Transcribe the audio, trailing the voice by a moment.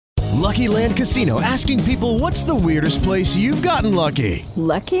Lucky Land Casino, asking people, what's the weirdest place you've gotten lucky?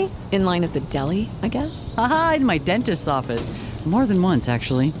 Lucky? In line at the deli, I guess? Aha, in my dentist's office. More than once,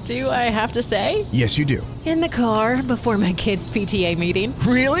 actually. Do I have to say? Yes, you do. In the car before my kids' PTA meeting.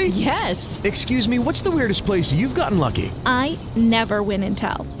 Really? Yes. Excuse me, what's the weirdest place you've gotten lucky? I never win and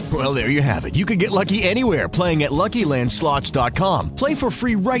tell. Well, there you have it. You can get lucky anywhere, playing at LuckyLandSlots.com. Play for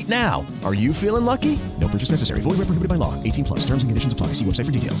free right now. Are you feeling lucky? No purchase necessary. Void where prohibited by law. 18 plus. Terms and conditions apply. See website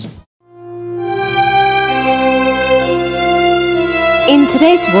for details. In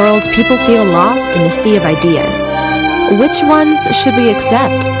today's world, people feel lost in a sea of ideas. Which ones should we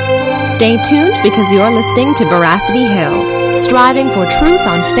accept? Stay tuned because you're listening to Veracity Hill, striving for truth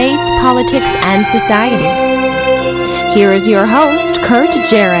on faith, politics, and society. Here is your host, Kurt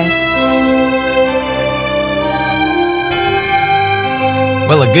Jarris.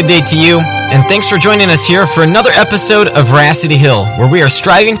 Well, a good day to you, and thanks for joining us here for another episode of Veracity Hill, where we are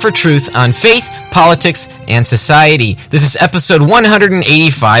striving for truth on faith, politics, and society. This is episode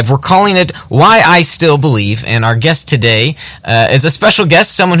 185. We're calling it Why I Still Believe, and our guest today is a special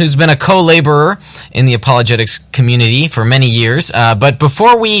guest, someone who's been a co-laborer in the apologetics community for many years. But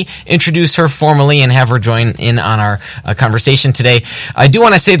before we introduce her formally and have her join in on our conversation today, I do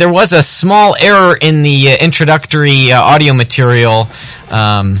want to say there was a small error in the introductory audio material.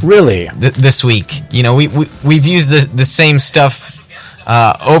 Really? This week. You know, we've used the same stuff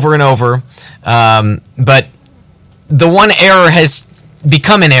over and over. But the one error has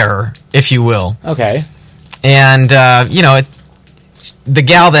become an error, if you will. Okay. And, the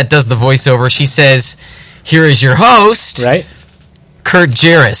gal that does the voiceover, she says, "Here is your host." Right. Kurt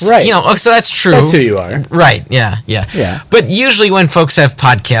Jarris. Right. So that's true. That's who you are. Right, yeah. But usually when folks have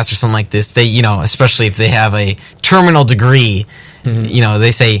podcasts or something like this, they, especially if they have a terminal degree,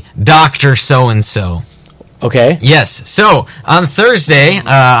 they say, Dr. So-and-so. Okay. Yes. So on Thursday,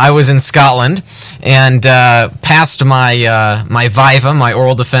 I was in Scotland and passed my my Viva, my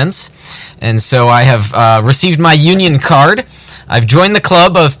oral defense, and so I have received my union card. I've joined the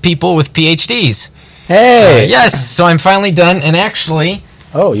club of people with PhDs. Hey. Yes. So I'm finally done, and actually,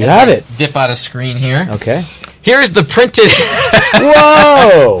 oh, you have it. Dip out of screen here. Okay. Here's the printed.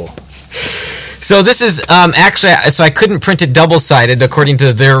 Whoa. So this is actually, so I couldn't print it double-sided according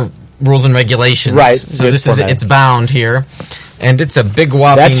to their rules and regulations. Right. So this formatting. It's bound here, and it's a big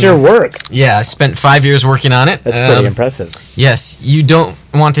whopping. That's your work. Yeah, I spent 5 years working on it. That's pretty impressive. Yes, you don't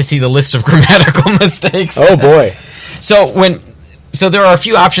want to see the list of grammatical mistakes. Oh boy. So there are a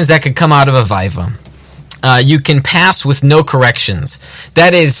few options that could come out of a Viva. You can pass with no corrections.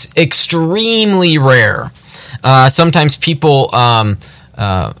 That is extremely rare. Sometimes people.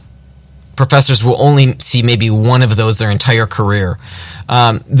 Professors will only see maybe one of those their entire career.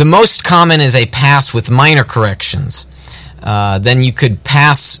 The most common is a pass with minor corrections. Then you could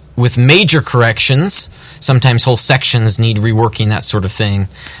pass with major corrections. Sometimes whole sections need reworking, that sort of thing.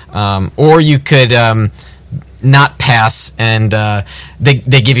 Or you could not pass and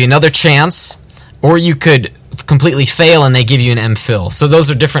they give you another chance. Or you could completely fail and they give you an MPhil. So those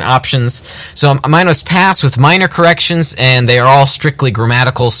are different options. So mine was pass with minor corrections, and they are all strictly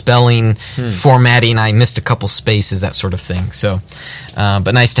grammatical, spelling, formatting. I missed a couple spaces, that sort of thing. So,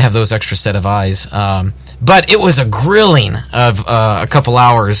 but nice to have those extra set of eyes. But it was a grilling of a couple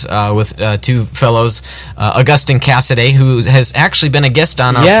hours with two fellows, Augustine Cassidy, who has actually been a guest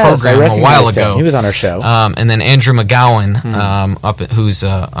on our program a while ago. He was on our show. And then Andrew McGowan, who's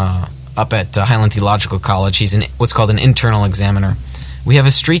up at Highland Theological College. He's what's called an internal examiner. We have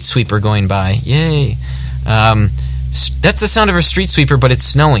a street sweeper going by. Yay. That's the sound of a street sweeper, but it's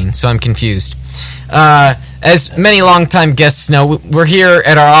snowing, so I'm confused. As many longtime guests know, we're here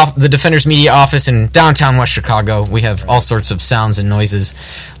at the Defenders Media office in downtown West Chicago. We have all sorts of sounds and noises,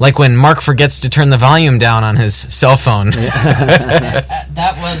 like when Mark forgets to turn the volume down on his cell phone.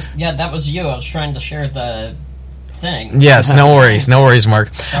 That was you. I was trying to share the thing. Yes, no worries,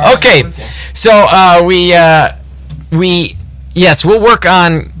 Mark. Okay, so we'll work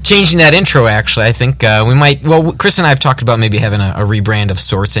on changing that intro. Actually, I think we might. Well, Chris and I have talked about maybe having a rebrand of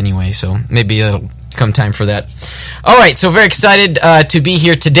sorts anyway. So maybe it'll come time for that. All right, so very excited to be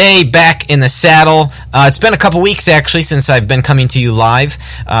here today, back in the saddle. It's been a couple weeks actually since I've been coming to you live.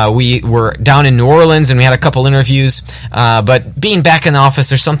 We were down in New Orleans and we had a couple interviews. But being back in the office,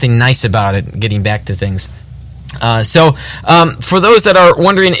 there's something nice about it. Getting back to things. So for those that are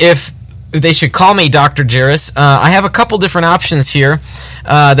wondering if they should call me Dr. Jairus. I have a couple different options here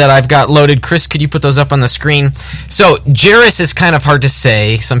that I've got loaded. Chris, could you put those up on the screen? So Jairus is kind of hard to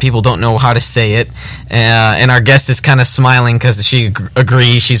say. Some people don't know how to say it. And our guest is kind of smiling because she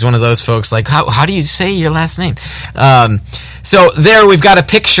agrees. She's one of those folks like, how do you say your last name? So there we've got a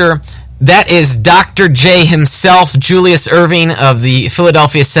picture. That is Dr. J himself, Julius Erving of the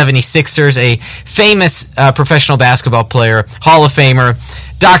Philadelphia 76ers, a famous professional basketball player, Hall of Famer,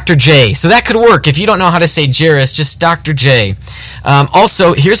 Dr. J. So that could work. If you don't know how to say Jairus, just Dr. J.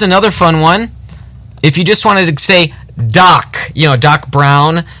 Also, here's another fun one. If you just wanted to say Doc, Doc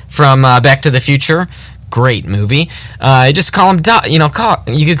Brown from Back to the Future, great movie. Just call him Doc.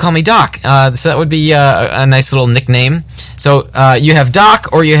 You could call me Doc. So that would be a nice little nickname. So you have Doc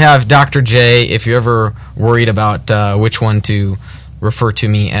or you have Dr. J if you're ever worried about which one to refer to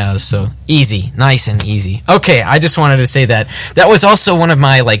me as. So easy, nice and easy. Okay, I just wanted to say that. That was also one of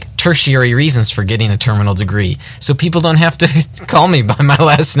my tertiary reasons for getting a terminal degree. So people don't have to call me by my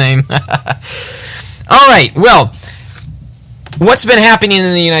last name. All right, well, what's been happening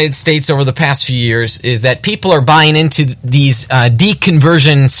in the United States over the past few years is that people are buying into these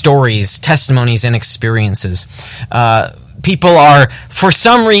deconversion stories, testimonies, and experiences. People are, for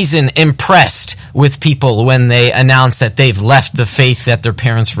some reason, impressed with people when they announce that they've left the faith that their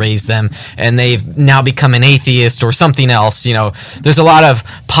parents raised them and they've now become an atheist or something else. There's a lot of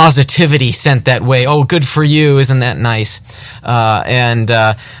positivity sent that way. Oh, good for you. Isn't that nice?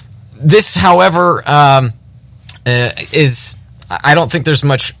 This, however, is... I don't think there's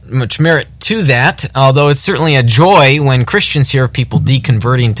much merit to that, although it's certainly a joy when Christians hear of people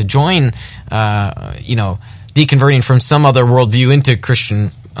deconverting to join, deconverting from some other worldview into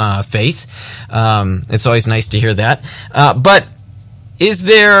Christian faith. It's always nice to hear that. But is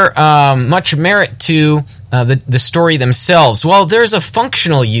there much merit to the story themselves? Well, there's a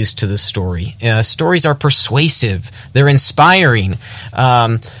functional use to the story. Stories are persuasive. They're inspiring.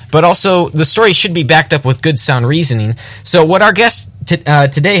 But also, the story should be backed up with good, sound reasoning. So what our guest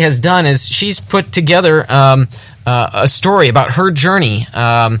today has done is she's put together a story about her journey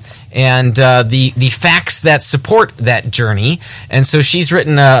and the facts that support that journey. And so she's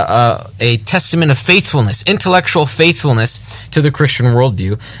written a testament of faithfulness, intellectual faithfulness to the Christian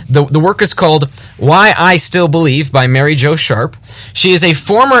worldview. The work is called Why I Still Believe by Mary Jo Sharp. She is a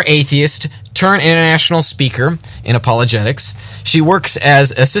former atheist turned international speaker in apologetics. She works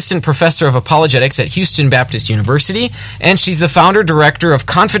as assistant professor of apologetics at Houston Baptist University, and she's the founder-director of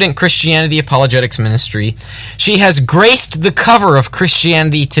Confident Christianity Apologetics Ministry. She has graced the cover of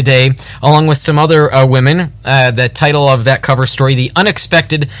Christianity Today, along with some other women. The title of that cover story, The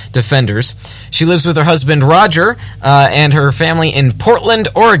Unexpected Defenders. She lives with her husband, Roger, and her family in Portland,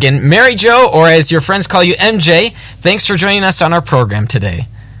 Oregon. Mary Jo, or as your friends call you, MJ, thanks for joining us on our program today.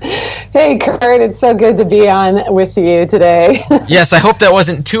 Hey, Kurt, it's so good to be on with you today. Yes, I hope that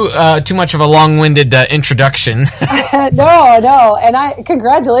wasn't too much of a long-winded introduction. No, and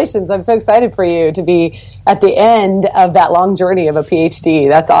congratulations. I'm so excited for you to be at the end of that long journey of a PhD.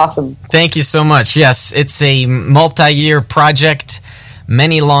 That's awesome. Thank you so much. Yes, it's a multi-year project,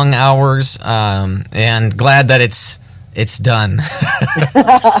 many long hours, and glad that it's done.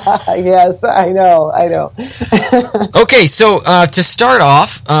 Yes, I know. Okay, so to start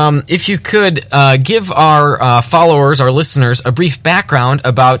off, if you could give our followers, our listeners, a brief background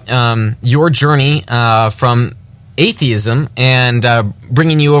about your journey from atheism and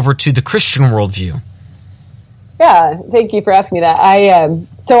bringing you over to the Christian worldview. Yeah, thank you for asking me that.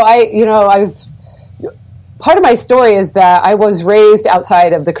 I was... Part of my story is that I was raised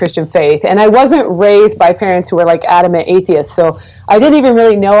outside of the Christian faith, and I wasn't raised by parents who were adamant atheists. So I didn't even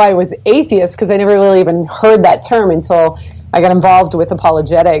really know I was atheist because I never really even heard that term until I got involved with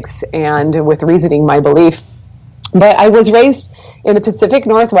apologetics and with reasoning my belief. But I was raised in the Pacific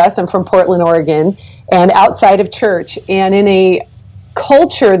Northwest. I'm from Portland, Oregon, and outside of church, and in a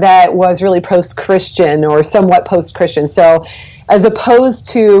culture that was really post-Christian or somewhat post-Christian. So as opposed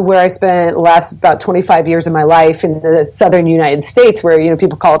to where I spent the last about 25 years of my life in the southern United States, where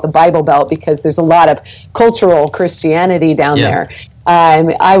people call it the Bible Belt because there's a lot of cultural Christianity down there.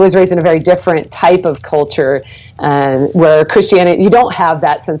 I was raised in a very different type of culture where Christianity, you don't have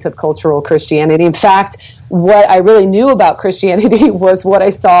that sense of cultural Christianity. In fact, what I really knew about Christianity was what I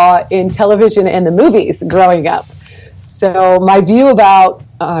saw in television and the movies growing up. So my view about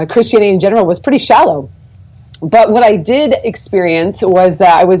Christianity in general was pretty shallow. But what I did experience was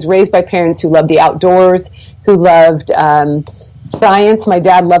that I was raised by parents who loved the outdoors, who loved science. My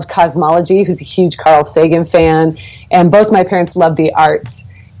dad loved cosmology, who's a huge Carl Sagan fan, and both my parents loved the arts.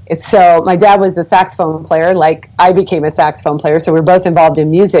 So my dad was a saxophone player, like I became a saxophone player, so we were both involved in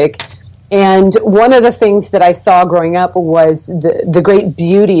music. And one of the things that I saw growing up was the great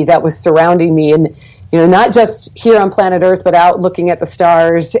beauty that was surrounding me, and not just here on planet Earth, but out looking at the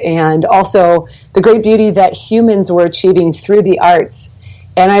stars, and also the great beauty that humans were achieving through the arts.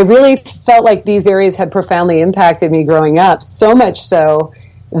 And I really felt like these areas had profoundly impacted me growing up, so much so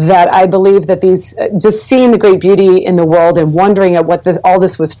that I believe that just seeing the great beauty in the world and wondering at what all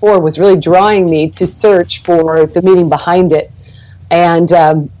this was for was really drawing me to search for the meaning behind it. And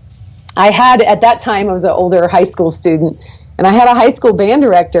I had, at that time, I was an older high school student, and I had a high school band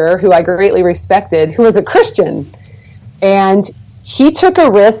director who I greatly respected, who was a Christian. And he took a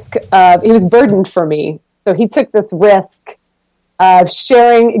risk he was burdened for me. So he took this risk of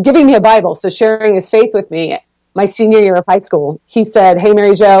giving me a Bible, so sharing his faith with me my senior year of high school. He said, "Hey,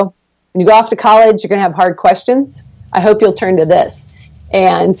 Mary Jo, when you go off to college, you're going to have hard questions. I hope you'll turn to this."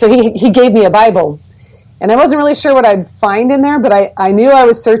 And so he gave me a Bible. And I wasn't really sure what I'd find in there, but I knew I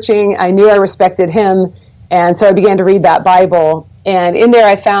was searching. I knew I respected him. And so I began to read that Bible. And in there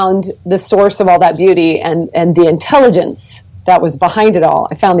I found the source of all that beauty and the intelligence that was behind it all.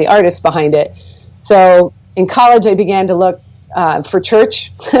 I found the artist behind it. So in college I began to look for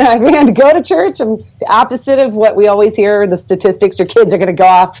church. I began to go to church. I'm the opposite of what we always hear, the statistics. Your kids are going to go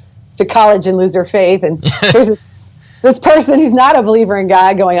off to college and lose their faith. And there's this person who's not a believer in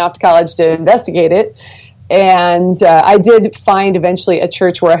God going off to college to investigate it. And I did find eventually a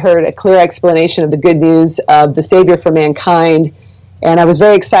church where I heard a clear explanation of the good news of the Savior for mankind. And I was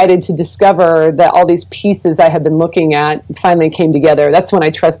very excited to discover that all these pieces I had been looking at finally came together. That's when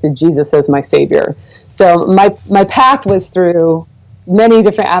I trusted Jesus as my Savior. So my path was through many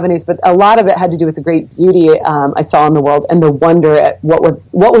different avenues, but a lot of it had to do with the great beauty I saw in the world and the wonder at what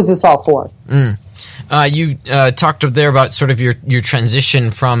was this all for. You talked there about sort of your transition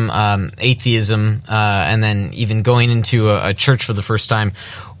from atheism and then even going into a church for the first time.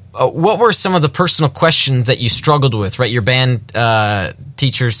 What were some of the personal questions that you struggled with, right? Your band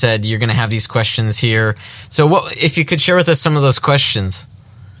teacher said you're going to have these questions here. So if you could share with us some of those questions?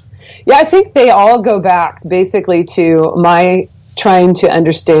 Yeah, I think they all go back basically to my trying to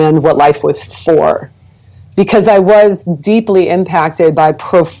understand what life was for. Because I was deeply impacted by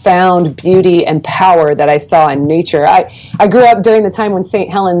profound beauty and power that I saw in nature. I grew up during the time when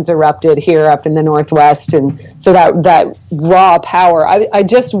St. Helens erupted here up in the Northwest, and so that raw power. I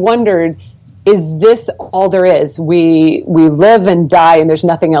just wondered, is this all there is? We live and die, and there's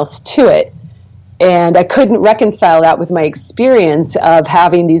nothing else to it. And I couldn't reconcile that with my experience of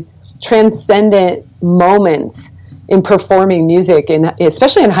having these transcendent moments in performing music, and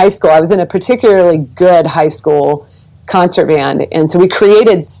especially in high school. I was in a particularly good high school concert band, and so we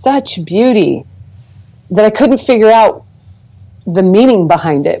created such beauty that I couldn't figure out the meaning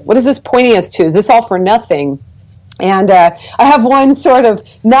behind it. What is this pointing us to? Is this all for nothing? And I have one sort of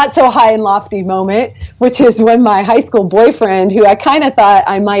not so high and lofty moment, which is when my high school boyfriend, who I kind of thought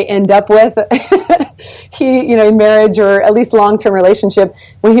I might end up with, in marriage or at least long-term relationship,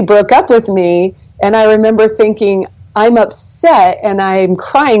 when he broke up with me. And I remember thinking, I'm upset and I'm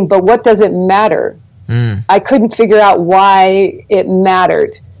crying, but what does it matter? I couldn't figure out why it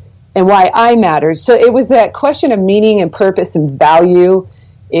mattered and why I mattered. So it was that question of meaning and purpose and value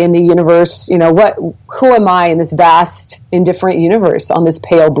in the universe. Who am I in this vast, indifferent universe on this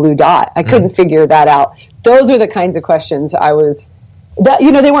pale blue dot? I couldn't figure that out. Those are the kinds of questions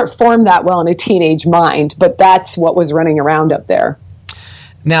they weren't formed that well in a teenage mind, but that's what was running around up there.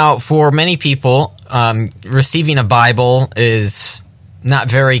 Now, for many people, receiving a Bible is not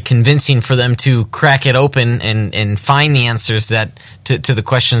very convincing for them to crack it open and find the answers to the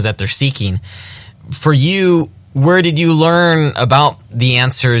questions that they're seeking. For you, where did you learn about the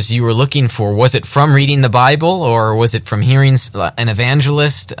answers you were looking for? Was it from reading the Bible, or was it from hearing an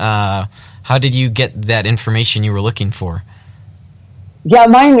evangelist? How did you get that information you were looking for? Yeah,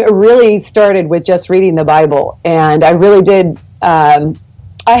 mine really started with just reading the Bible, and I really did.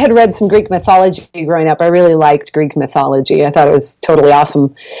 I had read some Greek mythology growing up. I really liked Greek mythology. I thought it was totally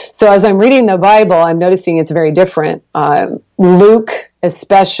awesome. So as I'm reading the Bible, I'm noticing it's very different. Luke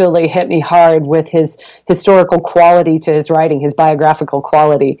especially hit me hard with his historical quality to his writing, his biographical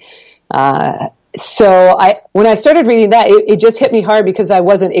quality. So when I started reading that, it just hit me hard because I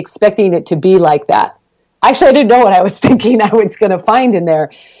wasn't expecting it to be like that. Actually, I didn't know what I was thinking I was going to find in there.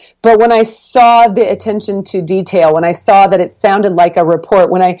 But when I saw the attention to detail, when I saw that it sounded like a report,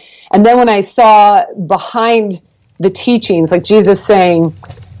 when I saw behind the teachings, like Jesus saying,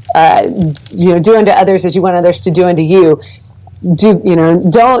 do unto others as you want others to do unto you.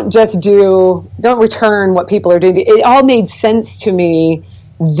 Don't return what people are doing. It all made sense to me.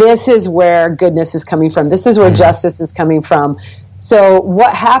 This is where goodness is coming from. This is where justice is coming from. So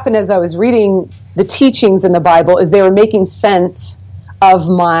what happened as I was reading the teachings in the Bible is they were making sense of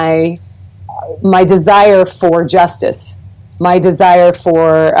my desire for justice, my desire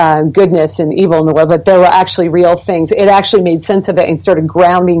for goodness and evil in the world, but there were actually real things. It actually made sense of it and started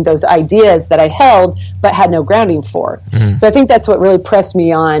grounding those ideas that I held but had no grounding for. Mm-hmm. So I think that's what really pressed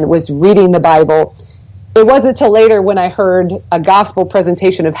me on, was reading the Bible. It wasn't until later when I heard a gospel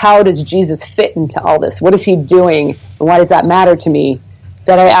presentation of how does Jesus fit into all this? What is he doing? And why does that matter to me?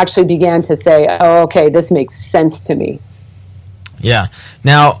 That I actually began to say, oh, okay, this makes sense to me. Yeah.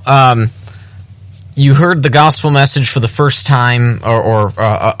 Now, you heard the gospel message for the first time or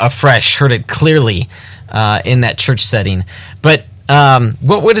afresh, heard it clearly in that church setting. But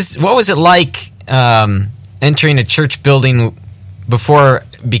what was it like entering a church building before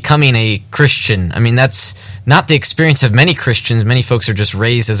becoming a Christian? I mean, that's not the experience of many Christians. Many folks are just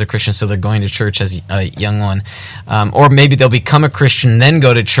raised as a Christian, so they're going to church as a young one. Or maybe they'll become a Christian, then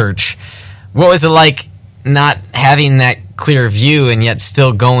go to church. What was it like not having that clear view and yet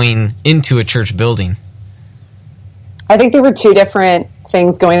still going into a church building? I think there were two different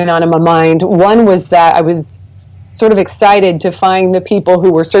things going on in my mind. One was that I was sort of excited to find the people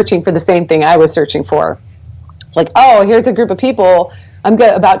who were searching for the same thing I was searching for. It's like, oh, here's a group of people I'm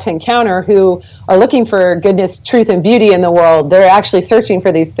about to encounter who are looking for goodness, truth, and beauty in the world. They're actually searching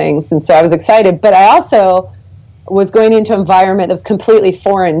for these things. And so I was excited. But I also was going into an environment that was completely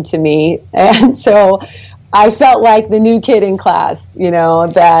foreign to me. And so I felt like the new kid in class,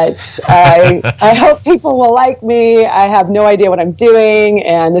 that I hope people will like me. I have no idea what I'm doing,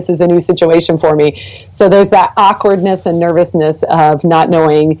 and this is a new situation for me. So there's that awkwardness and nervousness of not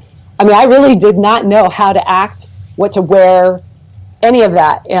knowing. I mean, I really did not know how to act, what to wear, any of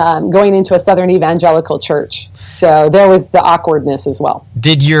that, going into a Southern Evangelical church. So there was the awkwardness as well.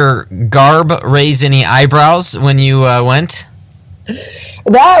 Did your garb raise any eyebrows when you went?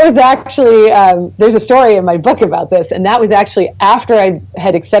 That was actually, there's a story in my book about this, and that was actually after I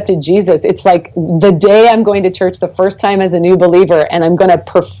had accepted Jesus. It's like the day I'm going to church the first time as a new believer, and I'm going to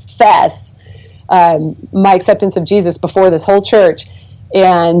profess my acceptance of Jesus before this whole church.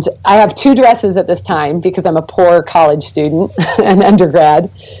 And I have two dresses at this time because I'm a poor college student, an undergrad.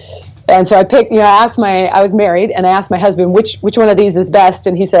 And so I picked, I was married, and I asked my husband, which one of these is best?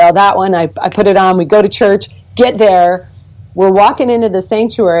 And he said, oh, that one. I put it on. We go to church, get there. We're walking into the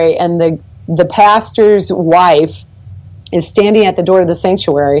sanctuary, and the pastor's wife is standing at the door of the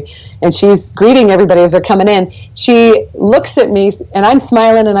sanctuary, and she's greeting everybody as they're coming in. She looks at me, and I'm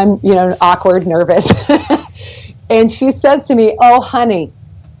smiling, and I'm, awkward, nervous. And she says to me, oh, honey,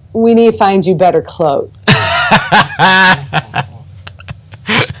 we need to find you better clothes.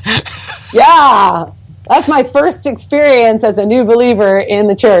 Yeah, that's my first experience as a new believer in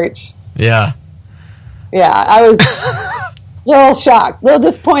the church. Yeah. Yeah, I was a little shocked, a little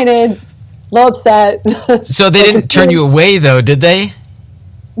disappointed, a little upset. So they didn't turn you away, though, did they?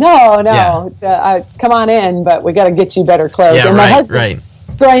 No. Yeah. Come on in, but we got to get you better clothes. Yeah, and my husband,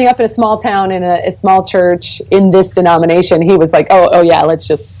 growing up in a small town in a small church in this denomination, he was like, oh yeah,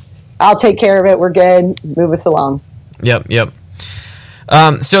 I'll take care of it. We're good. Move us along. Yep.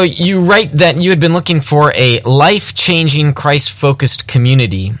 So you write that you had been looking for a life-changing, Christ-focused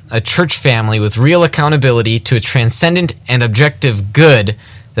community, a church family with real accountability to a transcendent and objective good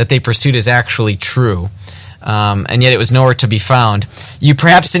that they pursued as actually true. And yet it was nowhere to be found. You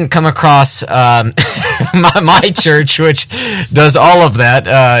perhaps didn't come across my church, which does all of that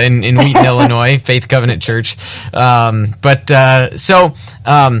in Wheaton, Illinois, Faith Covenant Church. So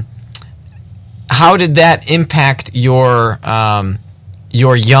how did that impact your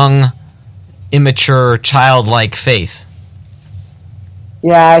young, immature, childlike faith?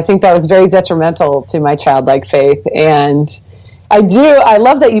 Yeah, I think that was very detrimental to my childlike faith. And I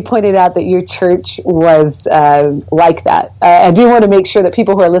love that you pointed out that your church was like that. I do want to make sure that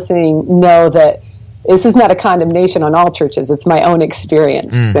people who are listening know that this is not a condemnation on all churches. It's my own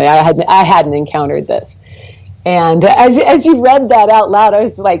experience. I hadn't encountered this. And as you read that out loud, I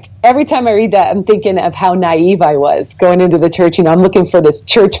was like, every time I read that, I'm thinking of how naive I was going into the church. I'm looking for this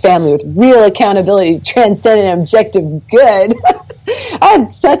church family with real accountability, transcendent, objective good.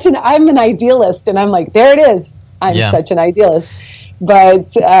 I'm an idealist, and I'm like, there it is. I'm such an idealist. But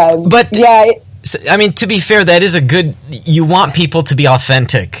yeah. I mean, to be fair, that is a good... You want people to be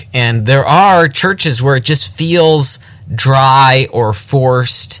authentic. And there are churches where it just feels dry or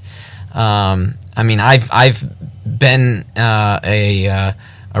forced. I mean, I've been a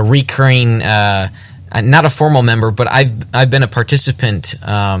recurring, not a formal member, but I've been a participant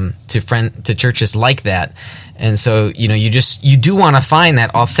to churches like that. And so, you do want to find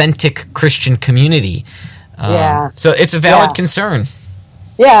that authentic Christian community. So it's a valid concern.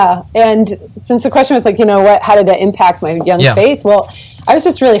 Yeah, and since the question was like, how did that impact my young faith? Well, I was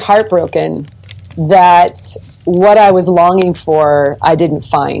just really heartbroken that what I was longing for, I didn't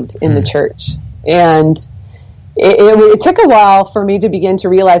find in the church. And it took a while for me to begin to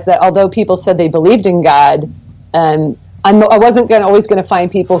realize that although people said they believed in God, I wasn't always going to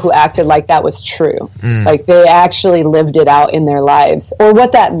find people who acted like that was true. Like they actually lived it out in their lives, or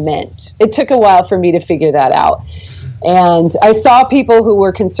what that meant. It took a while for me to figure that out. And I saw people who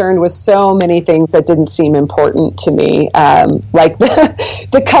were concerned with so many things that didn't seem important to me, like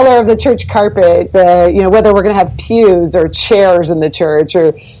the color of the church carpet, whether we're going to have pews or chairs in the church,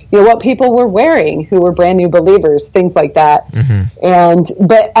 or what people were wearing who were brand new believers, things like that.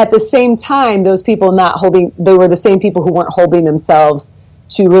 But at the same time, those people they were the same people who weren't holding themselves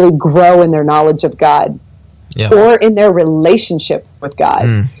to really grow in their knowledge of God or in their relationship with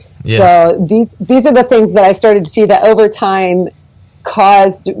God. So these are the things that I started to see that over time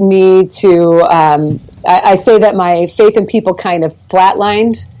caused me to, I say that my faith in people kind of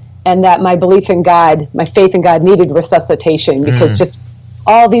flatlined, and that my belief in God, my faith in God needed resuscitation, because just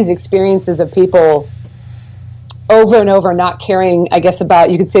all these experiences of people over and over not caring, I guess,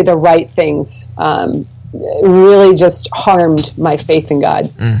 about, you could say, the right things, really just harmed my faith in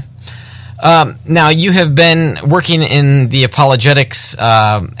God. Now, you have been working in the apologetics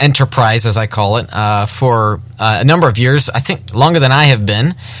enterprise, as I call it, for a number of years, I think longer than I have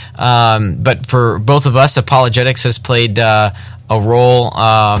been. But for both of us, apologetics has played a role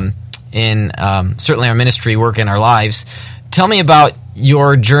in certainly our ministry work in our lives. Tell me about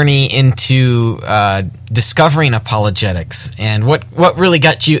your journey into discovering apologetics and what really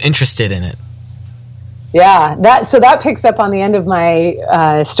got you interested in it. Yeah, that picks up on the end of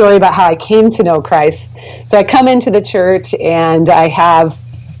my story about how I came to know Christ. So I come into the church and I have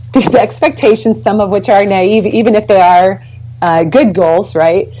these expectations, some of which are naive, even if they are good goals,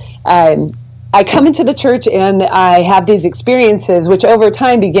 right? I come into the church and I have these experiences which over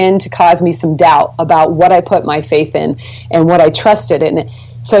time begin to cause me some doubt about what I put my faith in and what I trusted in.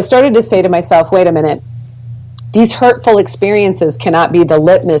 So I started to say to myself, wait a minute, these hurtful experiences cannot be the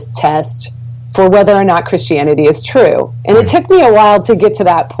litmus test for whether or not Christianity is true. And it took me a while to get to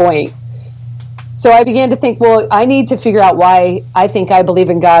that point. So I began to think, well, I need to figure out why I think I believe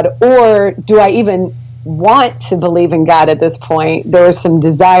in God, or do I even want to believe in God at this point? There was some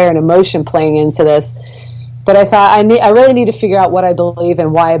desire and emotion playing into this. But I thought, I really need to figure out what I believe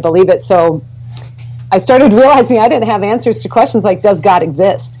and why I believe it. So I started realizing I didn't have answers to questions like, does God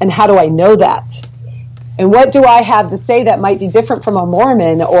exist? And how do I know that? And what do I have to say that might be different from a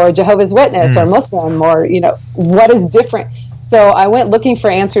Mormon or a Jehovah's Witness or Muslim, or, what is different? So I went looking for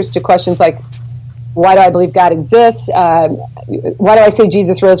answers to questions like, why do I believe God exists? Why do I say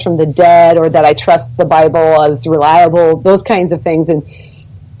Jesus rose from the dead, or that I trust the Bible as reliable? Those kinds of things. And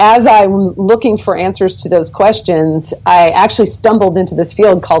as I'm looking for answers to those questions, I actually stumbled into this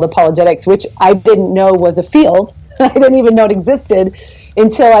field called apologetics, which I didn't know was a field. I didn't even know it existed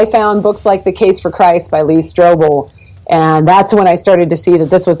until I found books like The Case for Christ by Lee Strobel. And that's when I started to see that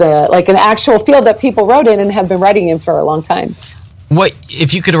this was an actual field that people wrote in and have been writing in for a long time. What,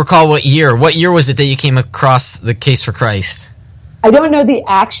 if you could recall what year was it that you came across The Case for Christ? I don't know the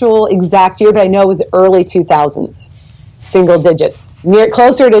actual exact year, but I know it was early 2000s, single digits,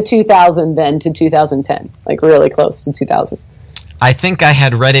 closer to 2000 than to 2010, like really close to 2000. I think I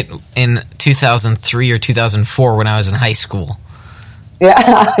had read it in 2003 or 2004 when I was in high school.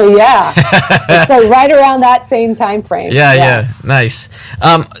 Yeah. So right around that same time frame. Yeah. Nice.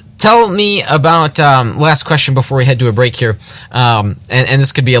 Tell me about, last question before we head to a break here, and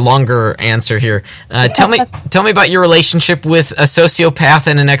this could be a longer answer here. Tell me about your relationship with a sociopath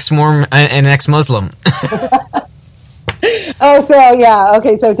and an ex-Muslim.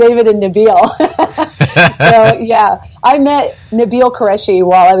 So David and Nabil. I met Nabil Qureshi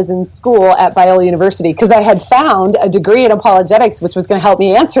while I was in school at Biola University, because I had found a degree in apologetics which was going to help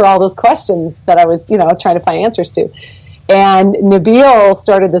me answer all those questions that I was, trying to find answers to. And Nabil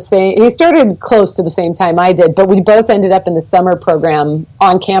started close to the same time I did, but we both ended up in the summer program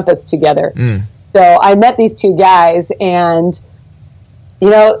on campus together. So I met these two guys, and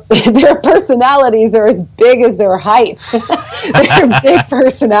their personalities are as big as their height. They're big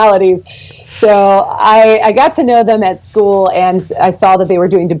personalities. So I got to know them at school, and I saw that they were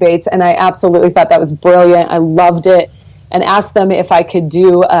doing debates, and I absolutely thought that was brilliant. I loved it, and asked them if I could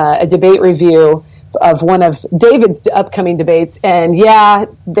do a debate review of one of David's upcoming debates. And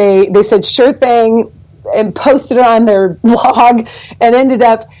they said sure thing, and posted it on their blog, and ended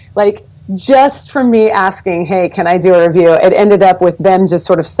up just from me asking, hey, can I do a review, it ended up with them just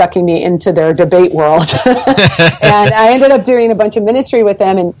sort of sucking me into their debate world. And I ended up doing a bunch of ministry with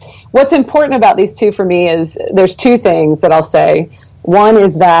them. And what's important about these two for me is there's two things that I'll say. One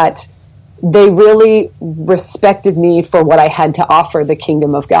is that they really respected me for what I had to offer the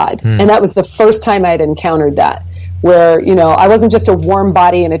kingdom of God. And that was the first time I had encountered that, where, you know, I wasn't just a warm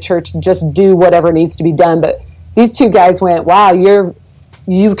body in a church, just do whatever needs to be done. But these two guys went, wow,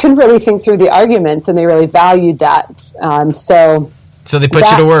 you can really think through the arguments, and they really valued that. So they put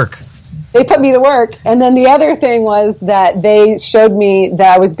you to work. They put me to work. And then the other thing was that they showed me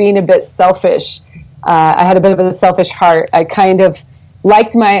that I was being a bit selfish. I had a bit of a selfish heart. I kind of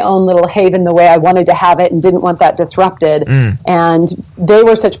liked my own little haven the way I wanted to have it and didn't want that disrupted. And they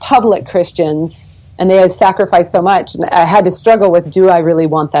were such public Christians, and they had sacrificed so much. And I had to struggle with, do I really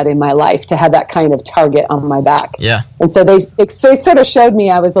want that in my life, to have that kind of target on my back? Yeah. And so they sort of showed me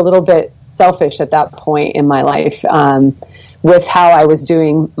I was a little bit selfish at that point in my life with how I was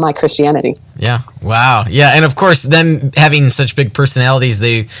doing my Christianity. Yeah. Wow. Yeah. And of course, them having such big personalities,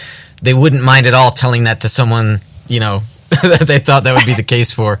 they wouldn't mind at all telling that to someone, you know, that they thought that would be the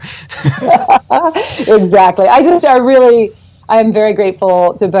case for. Exactly. I am very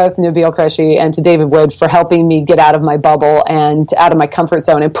grateful to both Nabeel Qureshi and to David Wood for helping me get out of my bubble and out of my comfort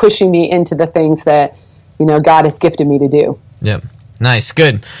zone and pushing me into the things that, you know, God has gifted me to do. Yep. Nice.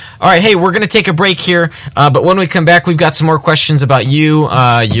 Good. All right. Hey, we're going to take a break here. But when we come back, we've got some more questions about you,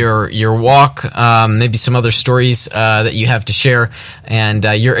 your walk, maybe some other stories that you have to share, and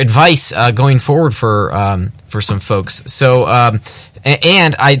your advice going forward for some folks. So,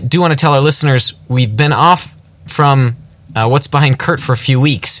 and I do want to tell our listeners, we've been off from What's Behind Kurt for a few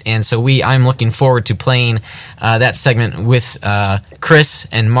weeks, and so I'm looking forward to playing that segment with Chris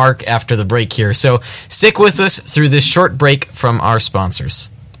and Mark after the break here. So stick with us through this short break from our sponsors.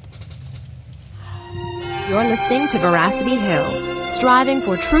 You're listening to Veracity Hill, striving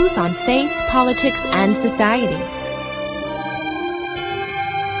for truth on faith, politics, and society.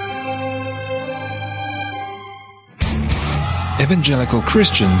 Evangelical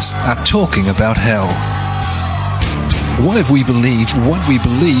Christians are talking about hell. What if we believe what we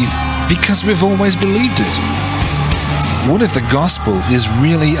believe because we've always believed it? What if the gospel is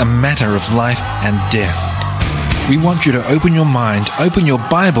really a matter of life and death? We want you to open your mind, open your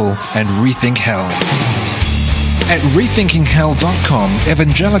Bible, and rethink hell. At rethinkinghell.com,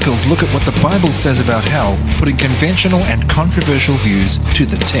 evangelicals look at what the Bible says about hell, putting conventional and controversial views to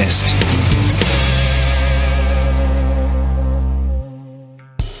the test.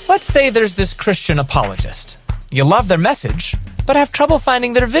 Let's say there's this Christian apologist. You love their message, but have trouble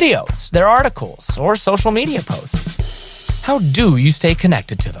finding their videos, their articles, or social media posts. How do you stay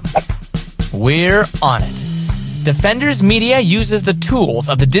connected to them? We're on it. Defenders Media uses the tools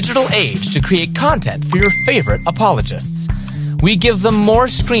of the digital age to create content for your favorite apologists. We give them more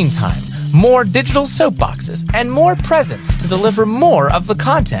screen time, more digital soapboxes, and more presence to deliver more of the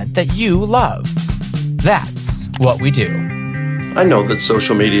content that you love. That's what we do. I know that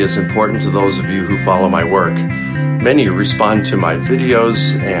social media is important to those of you who follow my work. Many respond to my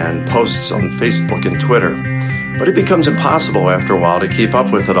videos and posts on Facebook and Twitter, but it becomes impossible after a while to keep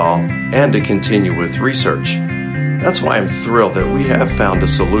up with it all and to continue with research. That's why I'm thrilled that we have found a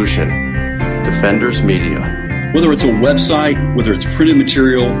solution, Defenders Media. Whether it's a website, whether it's printed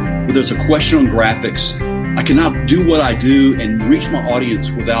material, whether it's a question on graphics, I cannot do what I do and reach my audience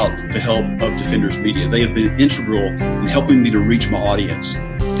without the help of Defenders Media. They have been integral in helping me to reach my audience.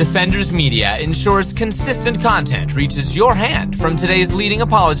 Defenders Media ensures consistent content reaches your hand from today's leading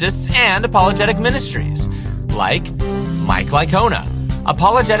apologists and apologetic ministries, like Mike Licona,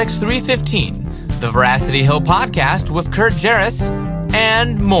 Apologetics 315, the Veracity Hill Podcast with Kurt Jarris,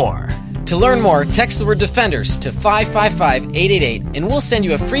 and more. To learn more, text the word Defenders to 555-888, and we'll send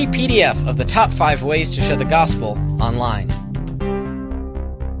you a free PDF of the top 5 ways to share the gospel online. Sticking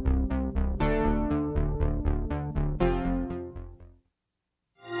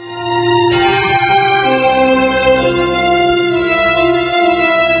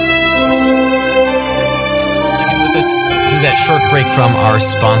with us through that short break from our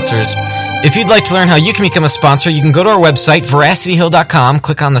sponsors. If you'd like to learn how you can become a sponsor, you can go to our website, veracityhill.com,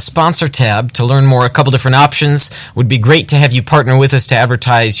 click on the sponsor tab to learn more. A couple different options. Would be great to have you partner with us to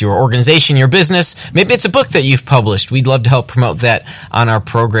advertise your organization, your business. Maybe it's a book that you've published. We'd love to help promote that on our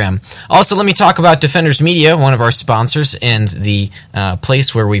program. Also, let me talk about Defenders Media, one of our sponsors and the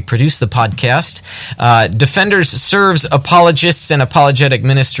place where we produce the podcast. Defenders serves apologists and apologetic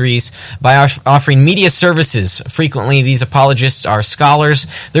ministries by offering media services. Frequently, these apologists are scholars.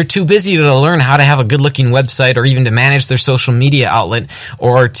 They're too busy to to learn how to have a good-looking website, or even to manage their social media outlet,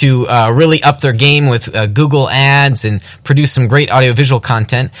 or to really up their game with Google Ads and produce some great audiovisual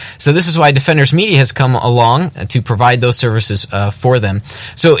content. So this is why Defenders Media has come along to provide those services for them.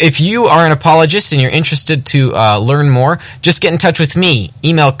 So if you are an apologist and you're interested to learn more, just get in touch with me.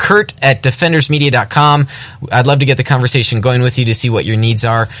 Email Kurt@defendersmedia.com. I'd love to get the conversation going with you to see what your needs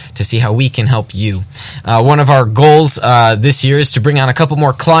are, to see how we can help you. One of our goals this year is to bring on a couple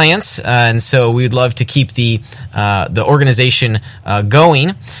more clients, and so we'd love to keep the organization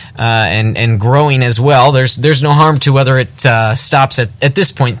going and growing as well. There's no harm to whether it stops at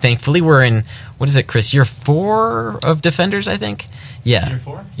this point. Thankfully, we're in, what is it, Chris? Year 4 of Defenders, I think. Yeah, Year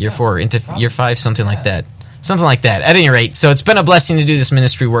 4? Year 4 into year 5, something like that. Something like that. At any rate, so it's been a blessing to do this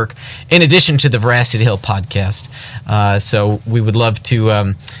ministry work in addition to the Veracity Hill podcast. So we would love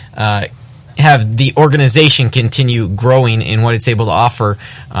to have the organization continue growing in what it's able to offer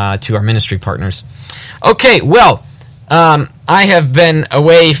to our ministry partners. Okay, well, I have been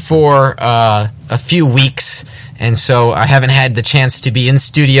away for a few weeks, and so I haven't had the chance to be in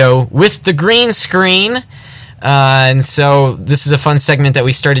studio with the green screen. And so this is a fun segment that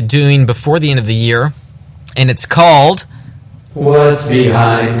we started doing before the end of the year. And it's called What's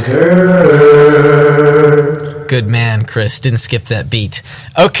Behind Kurt? Good man, Chris. Didn't skip that beat.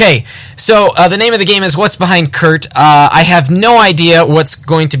 Okay, so the name of the game is What's Behind Kurt. I have no idea what's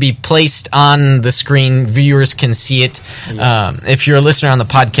going to be placed on the screen. Viewers can see it. Yes. If you're a listener on the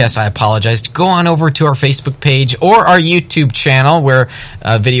podcast, I apologize. Go on over to our Facebook page or our YouTube channel where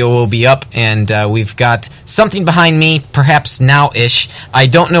video will be up, and we've got something behind me, perhaps now-ish. I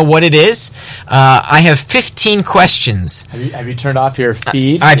don't know what it is. I have 15 questions. Have you turned off your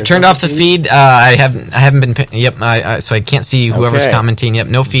feed? I've turned off the feed. I haven't been. Yep. So I can't see whoever's commenting. Yep.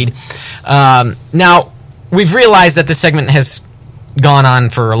 No feed. Now we've realized that the segment has gone on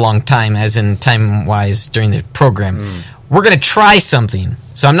for a long time, as in time-wise during the program. We're going to try something.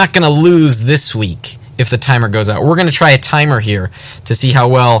 So I'm not going to lose this week if the timer goes out. We're going to try a timer here to see how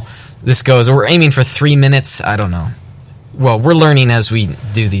well this goes. We're aiming for 3 minutes. I don't know. Well, we're learning as we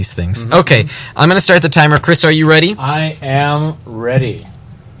do these things. Mm-hmm. Okay, I'm going to start the timer. Chris, are you ready? I am ready.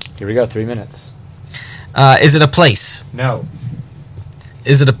 Here we go, 3 minutes. Is it a place? No.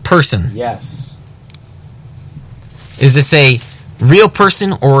 Is it a person? Yes. Is this a real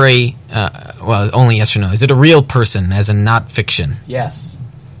person or a, well, only yes or no. Is it a real person, as in not fiction? Yes.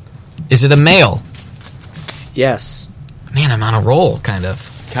 Is it a male? Yes. Man, I'm on a roll, kind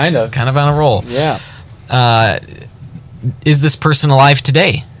of. Kind of on a roll. Yeah. Is this person alive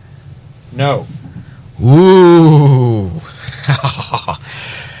today? No. Ooh.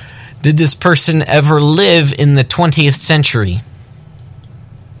 Did this person ever live in the 20th century?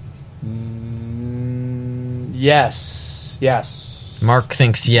 Yes. Yes. Mark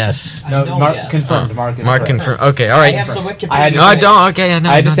thinks yes. No, Mark yes. Confirmed. Mark is Mark correct. confirmed. Okay, all right. I have the Wikipedia. I had to no, think. don't. Okay, no,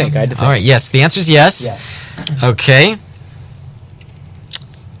 I had to no, think. no. I had to think. All right. Yes, the answer is yes. Yes. Okay.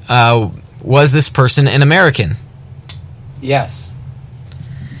 Was this person an American? Yes.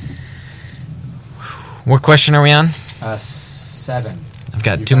 What question are we on? 7. I've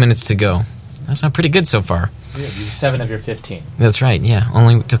got 2 minutes to go. That's not pretty good so far. Yeah, you're 7 of your 15. That's right. Yeah,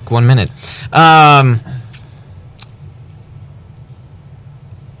 only took 1 minute.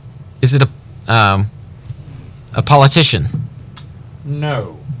 Is it a politician?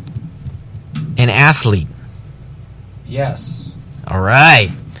 No. An athlete? Yes. All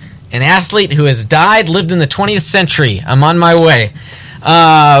right. An athlete who has died, lived in the 20th century. I'm on my way.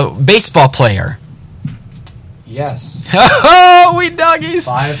 Baseball player? Yes. Oh, we doggies!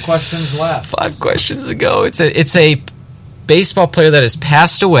 5 questions left. 5 questions to go. It's a baseball player that has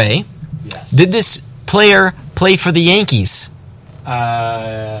passed away. Yes. Did this player play for the Yankees?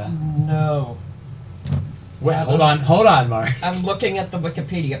 No. Wait, hold on, Mark. I'm looking at the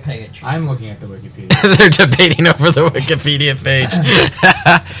Wikipedia page. I'm looking at the Wikipedia. They're debating over the Wikipedia page.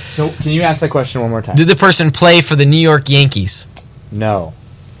 So, can you ask that question one more time? Did the person play for the New York Yankees? No.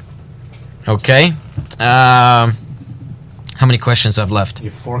 Okay. How many questions have left?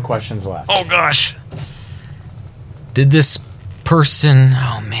 You have 4 questions left. Oh, gosh. Did this person...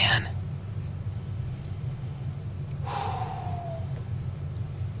 Oh, man.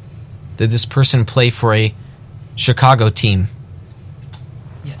 Did this person play for a Chicago team?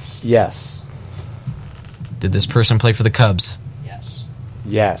 Yes. Yes. Did this person play for the Cubs? Yes.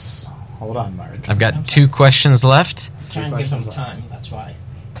 Yes. Hold on, Mark. I've got 2 questions left. Try and give them time, that's why.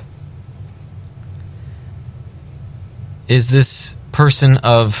 Is this person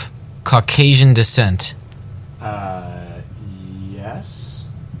of Caucasian descent? Yes.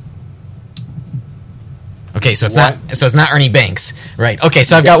 Okay, so it's not Ernie Banks, right? Okay,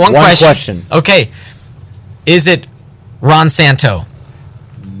 so I've got one question. Okay, is it Ron Santo?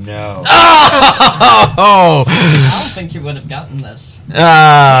 No. Oh! I don't think you would have gotten this. You could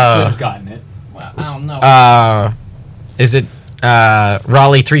have gotten it. Well, I don't know. Is it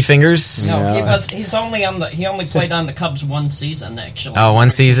Raleigh Three Fingers? No, he only played on the Cubs one season, actually. Oh, one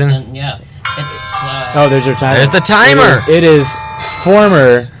season? Yeah. It's there's your timer. There's the timer. It is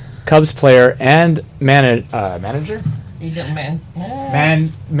former Cubs player and manager.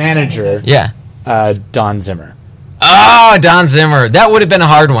 Manager. Yeah. Don Zimmer. Oh, Don Zimmer. That would have been a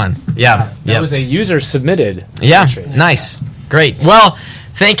hard one. Yeah. That was a user submitted. Yeah. Entry. Nice. Great. Well,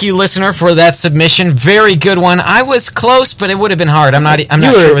 thank you, listener, for that submission. Very good one. I was close, but it would have been hard. I'm not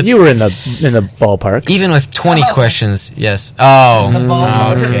sure. You were in the ballpark. Even with 20 questions, yes. Oh,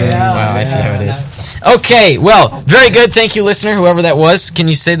 okay. Wow, I see how it is. Okay, well, very good. Thank you, listener, whoever that was. Can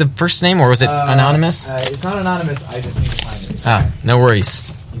you say the first name, or was it anonymous? It's not anonymous. I just need to find it. No worries.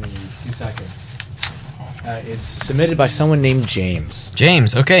 Give me 2 seconds. It's submitted by someone named James.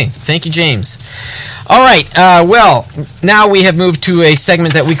 James, okay. Thank you, James. All right, well, now we have moved to a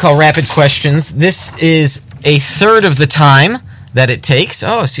segment that we call Rapid Questions. This is a third of the time that it takes.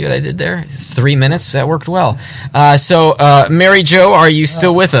 Oh, see what I did there? It's 3 minutes. That worked well. So, Mary Jo, are you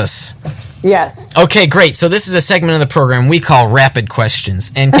still with us? Yes. Okay, great. So this is a segment of the program we call Rapid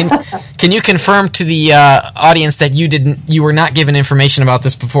Questions. And can you confirm to the audience that you were not given information about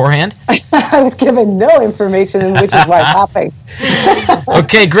this beforehand? I was given no information, which is why I'm laughing.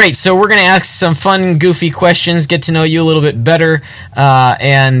 Okay, great. So we're going to ask some fun, goofy questions, get to know you a little bit better.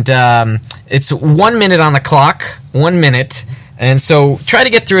 And it's 1 minute on the clock, 1 minute. And so try to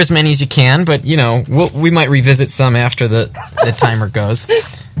get through as many as you can, but, we might revisit some after the timer goes.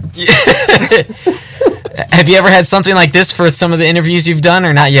 Have you ever had something like this for some of the interviews you've done,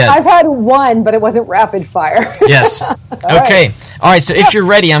 or not yet? I've had one, but it wasn't rapid fire. Yes. Okay. All right, so if you're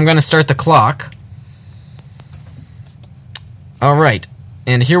ready, I'm going to start the clock. All right,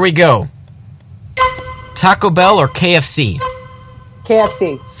 and here we go. Taco Bell or KFC?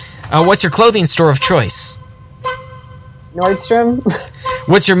 KFC. What's your clothing store of choice? Nordstrom.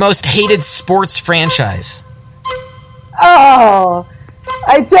 What's your most hated sports franchise? Oh,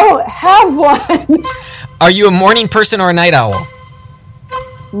 I don't have one. Are you a morning person or a night owl?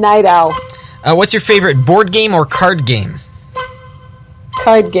 Night owl. What's your favorite board game or card game?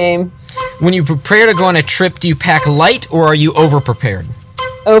 Card game. When you prepare to go on a trip, do you pack light or are you over-prepared?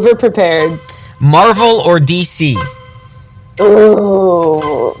 Over-prepared. Marvel or DC?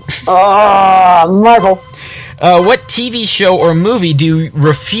 Ooh. Marvel. What TV show or movie do you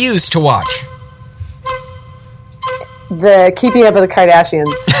refuse to watch? The Keeping Up with the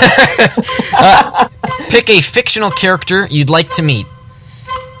Kardashians. Pick a fictional character you'd like to meet.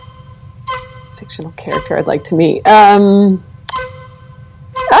 Fictional character I'd like to meet. The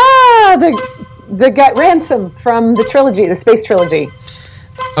guy Ransom from the trilogy, the Space Trilogy.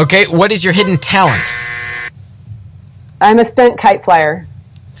 Okay, what is your hidden talent? I'm a stunt kite flyer.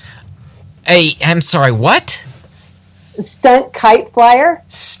 I'm sorry, what? Stunt kite flyer.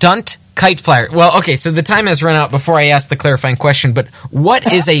 Stunt kite flyer. Well, okay, so the time has run out before I asked the clarifying question, but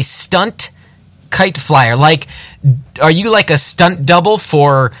what is a stunt kite flyer? Like, are you like a stunt double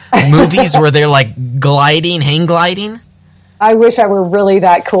for movies where they're like hang gliding? I wish I were really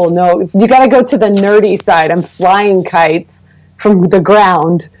that cool. No, you got to go to the nerdy side. I'm flying kites from the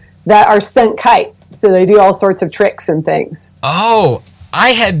ground that are stunt kites. So they do all sorts of tricks and things. Oh,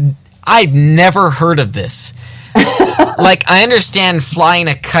 I've never heard of this. Like, I understand flying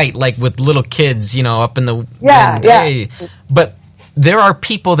a kite, like with little kids, up in the yeah. But there are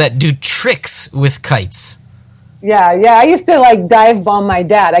people that do tricks with kites. Yeah. I used to dive bomb my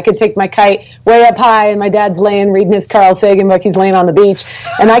dad. I could take my kite way up high, and my dad's laying reading his Carl Sagan book. He's laying on the beach,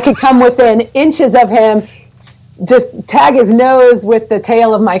 and I could come within inches of him, just tag his nose with the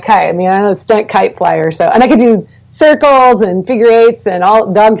tail of my kite. I mean, I'm a stunt kite flyer, and I could do circles and figure eights and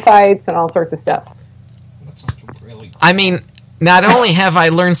all dog fights and all sorts of stuff. I mean, not only have I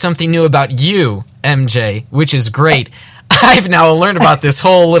learned something new about you, MJ, which is great, I've now learned about this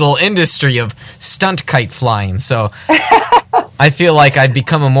whole little industry of stunt kite flying. So I feel like I've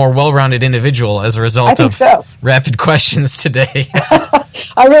become a more well-rounded individual as a result of rapid questions today.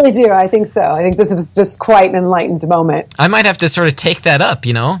 I really do. I think so. I think this was just quite an enlightened moment. I might have to sort of take that up,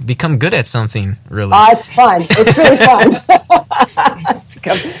 become good at something, really. It's fun. It's really fun.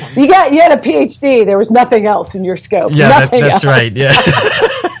 You had a PhD. There was nothing else in your scope. Yeah, that's right. Yeah.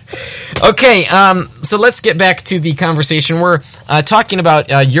 Okay, so let's get back to the conversation. We're talking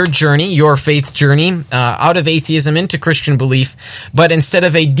about your journey, your faith journey, out of atheism into Christian belief, but instead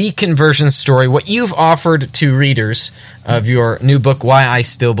of a deconversion story, what you've offered to readers of your new book, Why I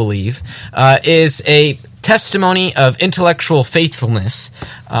Still Believe, is a testimony of intellectual faithfulness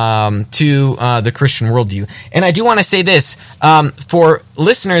to the Christian worldview. And I do want to say this, for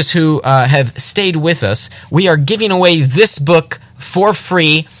listeners who have stayed with us, we are giving away this book for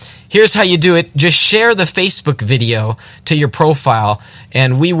free. Here's how you do it. Just share the Facebook video to your profile,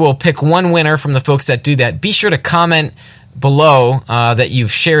 and we will pick one winner from the folks that do that. Be sure to comment below that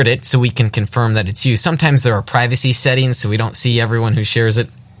you've shared it so we can confirm that it's you. Sometimes there are privacy settings, so we don't see everyone who shares it.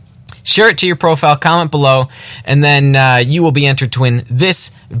 Share it to your profile, comment below, and then you will be entered to win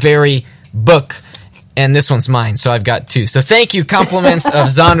this very book. And this one's mine, so I've got two. So thank you, compliments of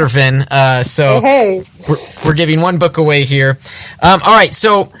Zondervan. Hey. We're giving one book away here. All right,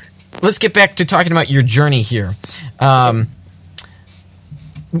 so let's get back to talking about your journey here.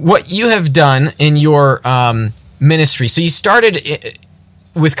 What you have done in your ministry. So you started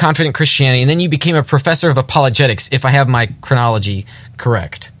with Confident Christianity, and then you became a professor of apologetics, if I have my chronology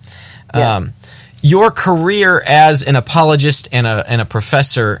correct. Yeah. Your career as an apologist and a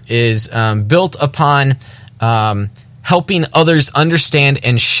professor is built upon helping others understand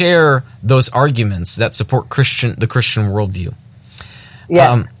and share those arguments that support the Christian worldview.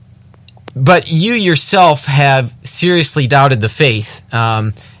 Yeah. But you yourself have seriously doubted the faith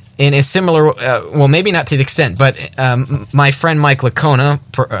in a similar, well, maybe not to the extent, but my friend Mike Licona,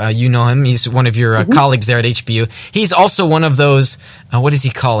 you know him, he's one of your colleagues there at HBU. He's also one of those, what does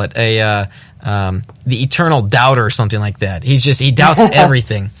he call it, the eternal doubter or something like that. He doubts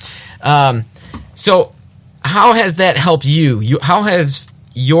everything. So how has that helped you? How has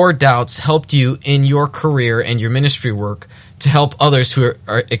your doubts helped you in your career and your ministry work to help others who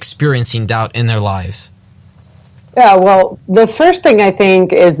are experiencing doubt in their lives? Yeah, well, the first thing I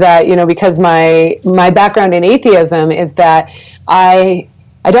think is that, because my background in atheism is that I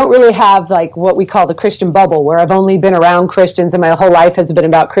don't really have like what we call the Christian bubble, where I've only been around Christians and my whole life has been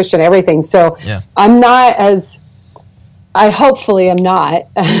about Christian everything. So yeah. I'm not hopefully am not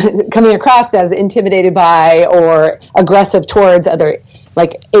coming across as intimidated by or aggressive towards other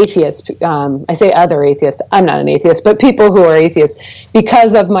like atheists. I say other atheists. I'm not an atheist, but people who are atheists.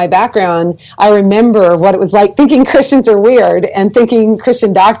 Because of my background, I remember what it was like thinking Christians are weird and thinking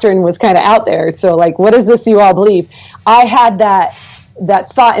Christian doctrine was kind of out there. So like, what is this you all believe? I had that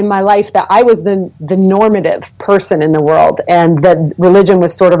thought in my life that I was the normative person in the world and that religion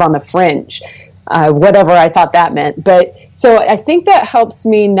was sort of on the fringe, whatever I thought that meant. But so I think that helps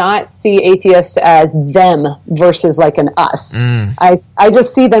me not see atheists as them versus like an us. I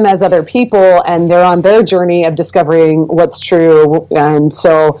just see them as other people, and they're on their journey of discovering what's true. And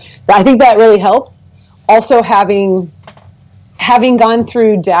so I think that really helps. Also having gone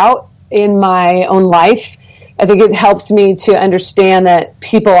through doubt in my own life, I think it helps me to understand that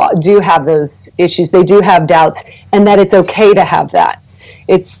people do have those issues. They do have doubts, and that it's okay to have that.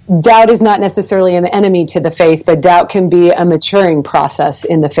 Doubt is not necessarily an enemy to the faith, but doubt can be a maturing process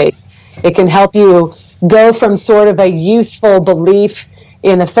in the faith. It can help you go from sort of a youthful belief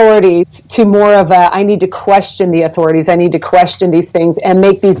in authorities to more of a, I need to question the authorities, I need to question these things and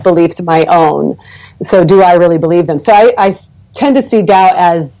make these beliefs my own. So do I really believe them? So I tend to see doubt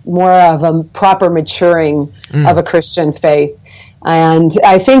as more of a proper maturing of a Christian faith. And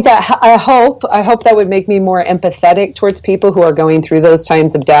I think that I hope that would make me more empathetic towards people who are going through those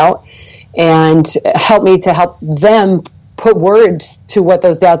times of doubt and help me to help them put words to what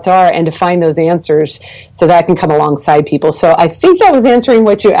those doubts are and to find those answers so that I can come alongside people. So I think that was answering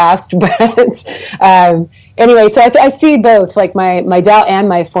what you asked, but anyway, so I see both, like my doubt and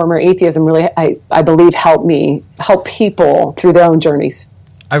my former atheism really, I believe, help people through their own journeys.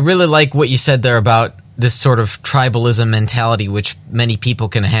 I really like what you said there about this sort of tribalism mentality, which many people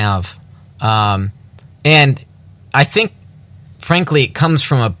can have. And I think, frankly, it comes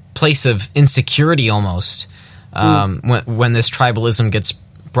from a place of insecurity almost when this tribalism gets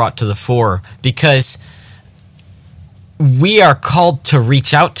brought to the fore, because we are called to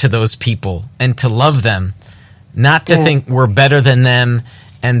reach out to those people and to love them, not to think we're better than them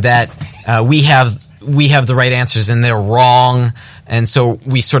and that we have the right answers and they're wrong. And so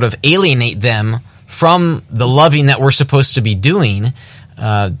we sort of alienate them from the loving that we're supposed to be doing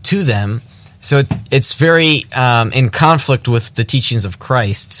to them. So it's very in conflict with the teachings of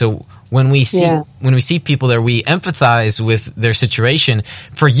Christ. So when we see people there, we empathize with their situation.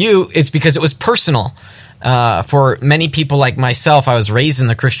 For you, it's because it was personal. For many people like myself, I was raised in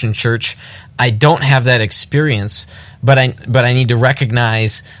the Christian church. I don't have that experience, but I need to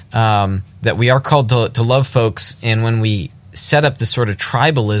recognize that we are called to love folks, and when we set up this sort of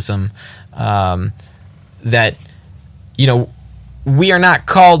tribalism, that we are not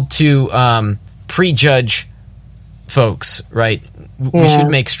called to prejudge folks, right? We should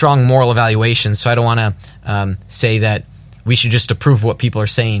make strong moral evaluations. So I don't want to say that we should just approve what people are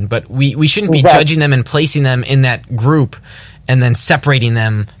saying, but we shouldn't be judging them and placing them in that group and then separating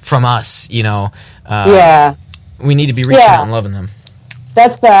them from us. We need to be reaching out and loving them.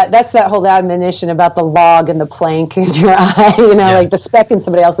 That's that whole admonition about the log and the plank in your eye, like the speck in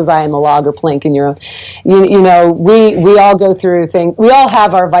somebody else's eye and the log or plank in your own. We all go through things. We all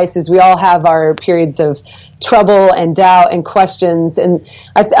have our vices. We all have our periods of trouble and doubt and questions. And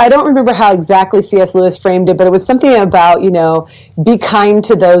I don't remember how exactly C.S. Lewis framed it, but it was something about, be kind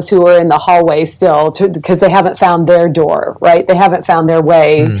to those who are in the hallway still, because they haven't found their door, right? They haven't found their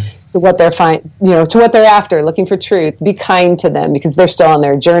way to what they're to what they're after, looking for truth. Be kind to them because they're still on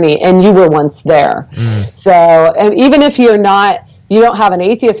their journey, and you were once there. So, and even if you don't have an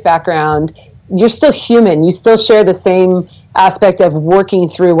atheist background, you're still human. You still share the same aspect of working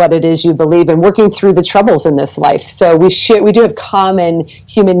through what it is you believe and working through the troubles in this life. So we do have common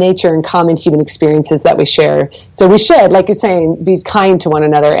human nature and common human experiences that we share. So we should, like you're saying, be kind to one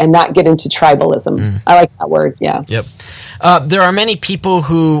another and not get into tribalism. I like that word. Yeah. Yep. There are many people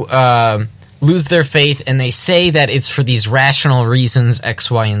who lose their faith and they say that it's for these rational reasons,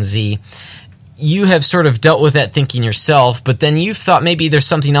 X, Y, and Z. You have sort of dealt with that thinking yourself, but then you've thought maybe there's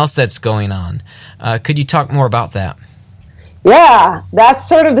something else that's going on. Could you talk more about that? Yeah, that's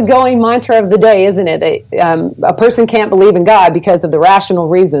sort of the going mantra of the day, isn't it? A person can't believe in God because of the rational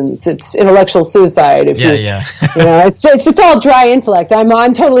reasons. It's intellectual suicide. It's just all dry intellect.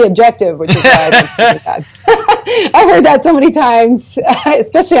 I'm totally objective, which is why I don't believe in God. I've heard that so many times,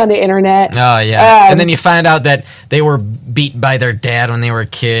 especially on the internet. Oh, yeah. And then you find out that they were beat by their dad when they were a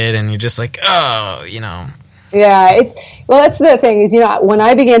kid, and you're just like, oh, Yeah, that's the thing is, when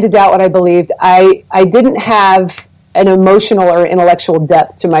I began to doubt what I believed, I didn't have an emotional or intellectual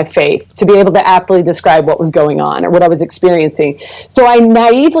depth to my faith to be able to aptly describe what was going on or what I was experiencing. So I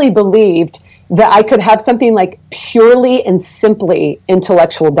naively believed that I could have something like purely and simply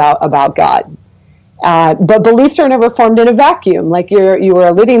intellectual doubt about God. But beliefs are never formed in a vacuum, like you were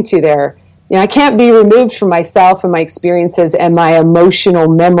alluding to there. I can't be removed from myself and my experiences and my emotional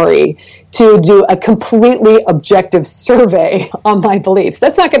memory to do a completely objective survey on my beliefs.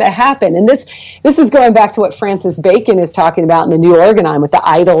 That's not going to happen. And this is going back to what Francis Bacon is talking about in the New Organon with the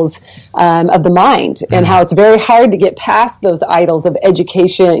idols of the mind, and how it's very hard to get past those idols of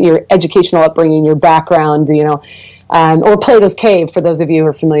education, your educational upbringing, your background, or Plato's Cave, for those of you who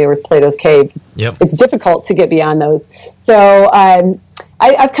are familiar with Plato's Cave. Yep. It's difficult to get beyond those. So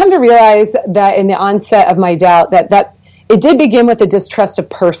I've come to realize that in the onset of my doubt that it did begin with a distrust of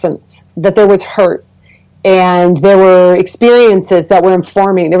persons, that there was hurt, and there were experiences that were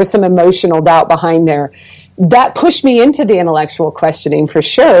informing. There was some emotional doubt behind there. That pushed me into the intellectual questioning for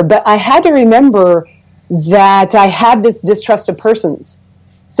sure, but I had to remember that I had this distrust of persons.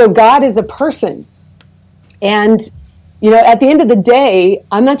 So God is a person. And at the end of the day,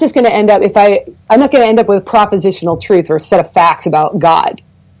 I'm not just going to end up I'm not going to end up with propositional truth or a set of facts about God,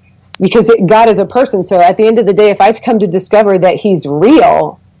 because God is a person. So at the end of the day, if I come to discover that he's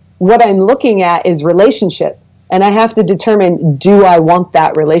real, what I'm looking at is relationship. And I have to determine, do I want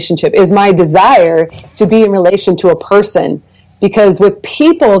that relationship? Is my desire to be in relation to a person? Because with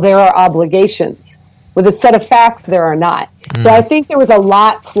people, there are obligations. With a set of facts, there are not. So I think there was a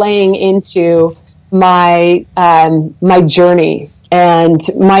lot playing into my journey and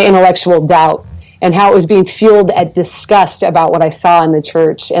my intellectual doubt, and how it was being fueled at disgust about what I saw in the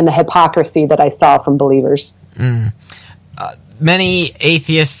church and the hypocrisy that I saw from believers. Many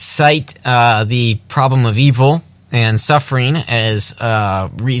atheists cite the problem of evil and suffering as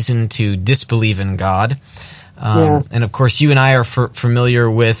reason to disbelieve in God. And of course, you and I are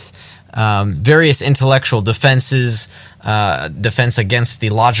familiar with various intellectual defenses, defense against the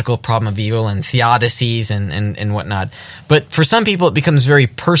logical problem of evil and theodicies and whatnot. But for some people, it becomes very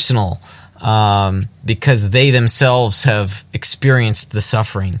personal because they themselves have experienced the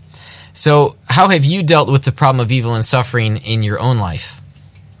suffering. So how have you dealt with the problem of evil and suffering in your own life?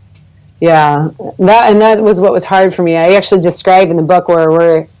 Yeah, that was what was hard for me. I actually describe in the book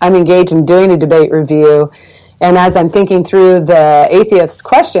where I'm engaged in doing a debate review. And as I'm thinking through the atheist's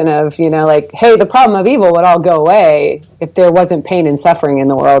question of, hey, the problem of evil would all go away if there wasn't pain and suffering in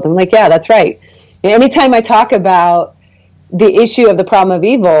the world. I'm like, yeah, that's right. Anytime I talk about the issue of the problem of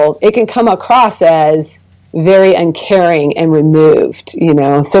evil, it can come across as very uncaring and removed,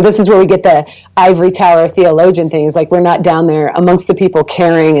 So this is where we get the ivory tower theologian thing. It's like we're not down there amongst the people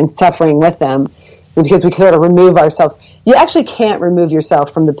caring and suffering with them because we sort of remove ourselves. You actually can't remove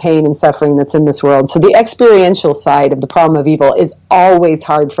yourself from the pain and suffering that's in this world. So the experiential side of the problem of evil is always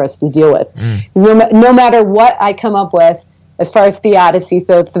hard for us to deal with. No matter what I come up with as far as theodicy.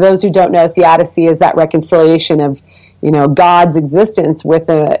 So for those who don't know, theodicy is that reconciliation of, God's existence with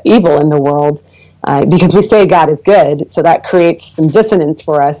the evil in the world. Because we say God is good, so that creates some dissonance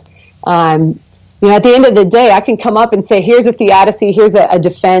for us. At the end of the day, I can come up and say, here's a theodicy, here's a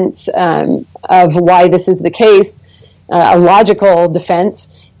defense of why this is the case, a logical defense,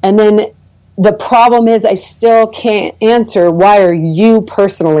 and then the problem is I still can't answer why are you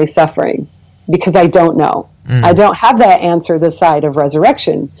personally suffering, because I don't know. I don't have that answer this side of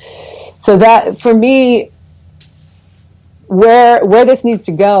resurrection. So that, for me, where this needs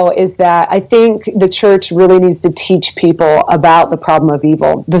to go is that I think the church really needs to teach people about the problem of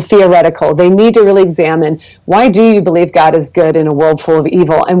evil, the theoretical. They need to really examine, why do you believe God is good in a world full of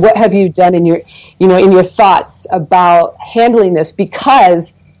evil? And what have you done in your thoughts about handling this?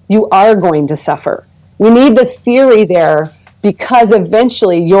 Because you are going to suffer. We need the theory there because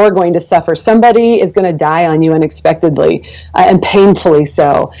eventually you're going to suffer. Somebody is going to die on you unexpectedly and painfully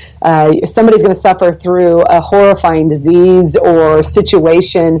so. Somebody's going to suffer through a horrifying disease or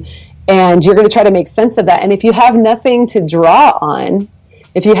situation, and you're going to try to make sense of that. And if you have nothing to draw on,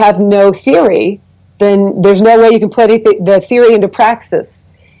 if you have no theory, then there's no way you can put the theory into praxis.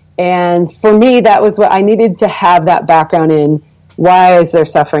 And for me, that was what I needed to have that background in. Why is there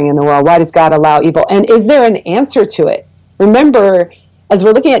suffering in the world? Why does God allow evil? And is there an answer to it? Remember, as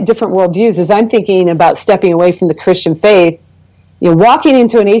we're looking at different worldviews, as I'm thinking about stepping away from the Christian faith, walking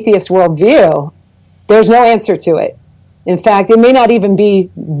into an atheist worldview, there's no answer to it. In fact, it may not even be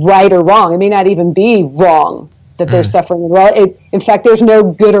right or wrong. It may not even be wrong that they're suffering in the world. In fact, there's no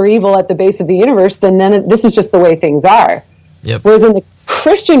good or evil at the base of the universe, then this is just the way things are. Yep. Whereas in the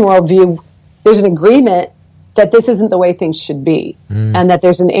Christian worldview, there's an agreement that this isn't the way things should be, and that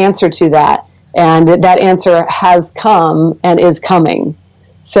there's an answer to that. And that answer has come and is coming.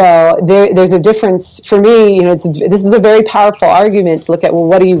 So there's a difference for me. This is a very powerful argument to look at. Well,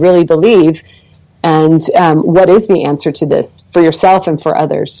 what do you really believe, and what is the answer to this for yourself and for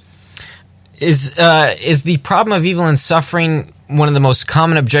others? Is the problem of evil and suffering one of the most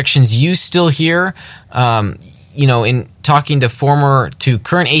common objections you still hear? In talking to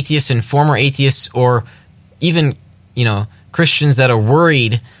current atheists and former atheists, or even Christians that are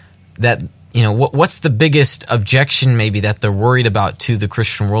worried that. What's the biggest objection maybe that they're worried about to the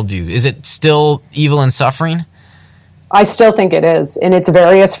Christian worldview? Is it still evil and suffering? I still think it is, in its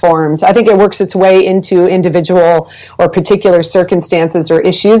various forms. I think it works its way into individual or particular circumstances or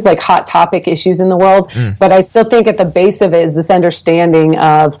issues, like hot topic issues in the world. But I still think at the base of it is this understanding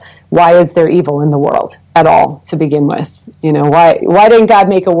of why is there evil in the world at all to begin with? Why didn't God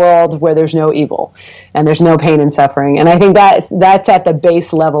make a world where there's no evil and there's no pain and suffering? And I think that's at the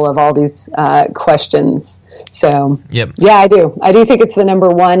base level of all these questions. So, yeah, I do. I do think it's the number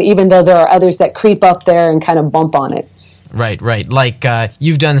one, even though there are others that creep up there and kind of bump on it. Right. Like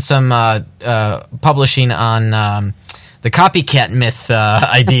you've done some publishing on the copycat myth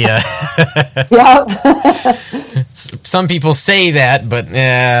idea. Yeah. Some people say that, but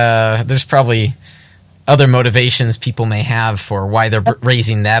there's probably other motivations people may have for why they're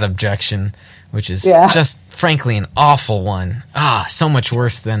raising that objection, which is just frankly an awful one. So much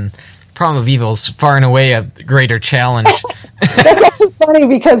worse than problem of evil is far and away a greater challenge. That's actually funny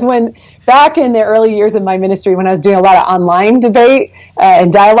because when back in the early years of my ministry, when I was doing a lot of online debate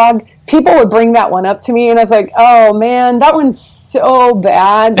and dialogue, people would bring that one up to me, and I was like, oh man, that one's so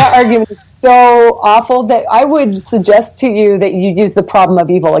bad. That argument is so awful that I would suggest to you that you use the problem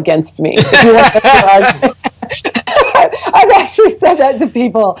of evil against me. If you want to argue. I've actually said that to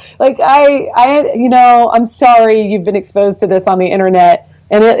people. Like, I'm sorry you've been exposed to this on the internet.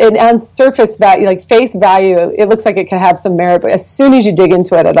 And it on surface value, like face value, it looks like it can have some merit, but as soon as you dig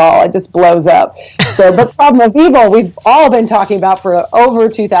into it at all, it just blows up. So, but problem of evil, we've all been talking about for over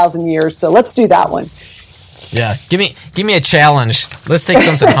 2,000 years. So let's do that one. Yeah, give me a challenge. Let's take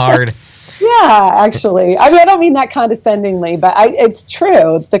something hard. Yeah, actually, I don't mean that condescendingly, but it's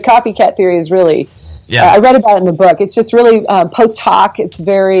true. The copycat theory is really. Yeah, I read about it in the book. It's just really post hoc. It's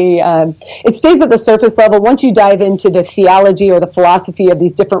very, it stays at the surface level. Once you dive into the theology or the philosophy of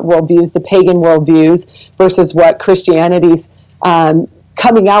these different worldviews, the pagan worldviews versus what Christianity's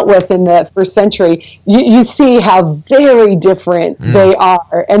coming out with in the first century, you see how very different they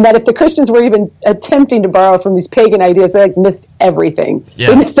are. And that if the Christians were even attempting to borrow from these pagan ideas, they missed everything.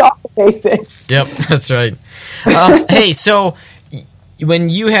 Yeah. They missed all of face it. Yep, that's right. Hey, so when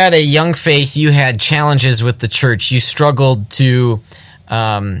you had a young faith, you had challenges with the church. You struggled to,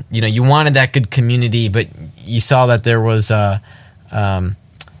 you wanted that good community, but you saw that there was some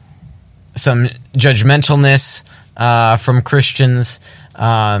judgmentalness from Christians,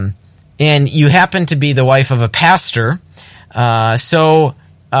 and you happen to be the wife of a pastor.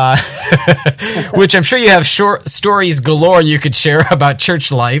 Which I'm sure you have short stories galore you could share about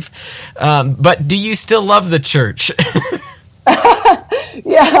church life. But do you still love the church?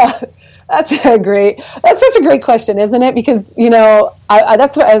 Yeah, that's such a great question, isn't it? Because,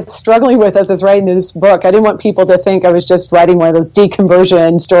 that's what I was struggling with as I was writing this book. I didn't want people to think I was just writing one of those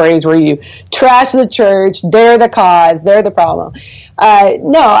deconversion stories where you trash the church, they're the cause, they're the problem.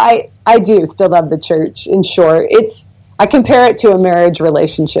 No, I do still love the church, in short. I compare it to a marriage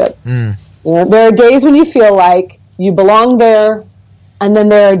relationship. There are days when you feel like you belong there, and then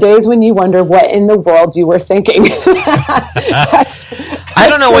there are days when you wonder what in the world you were thinking. I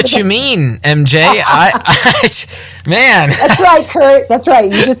don't know what you mean, MJ. Man. That's right, Kurt. That's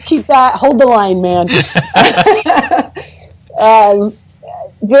right. You just keep that. Hold the line, man.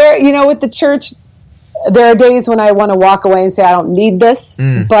 With the church, there are days when I want to walk away and say, I don't need this,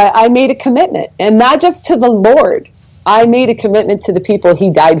 but I made a commitment, and not just to the Lord. I made a commitment to the people he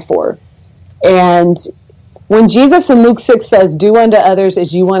died for. And when Jesus in Luke 6 says, do unto others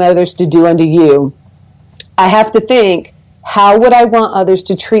as you want others to do unto you, I have to think, how would I want others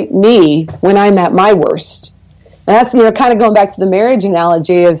to treat me when I'm at my worst? And that's, kind of going back to the marriage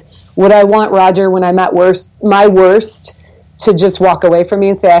analogy is, would I want Roger when I'm at my worst to just walk away from me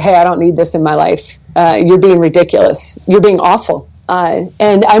and say, hey, I don't need this in my life. You're being ridiculous. You're being awful.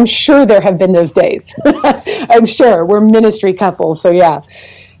 And I'm sure there have been those days. I'm sure. We're ministry couples, so yeah.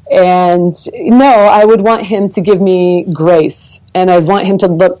 And no, I would want him to give me grace, and I'd want him to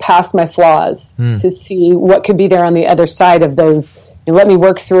look past my flaws to see what could be there on the other side of those, and let me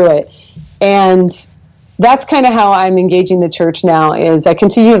work through it. And that's kind of how I'm engaging the church now, is I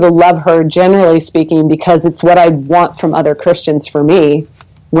continue to love her, generally speaking, because it's what I want from other Christians for me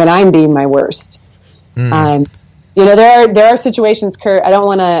when I'm being my worst. There are situations, Kurt, I don't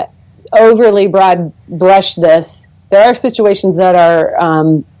want to overly broad brush this. There are situations that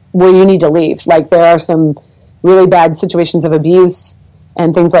are where you need to leave. Like there are some really bad situations of abuse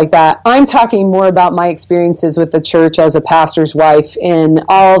and things like that. I'm talking more about my experiences with the church as a pastor's wife in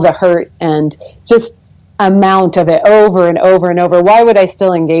all the hurt and just amount of it over and over and over. Why would I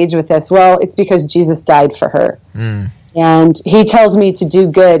still engage with this? Well, it's because Jesus died for her. And he tells me to do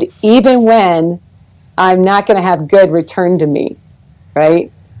good even when I'm not going to have good returned to me,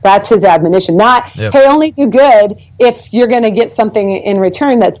 right? That's his admonition. Not, hey, only do good if you're going to get something in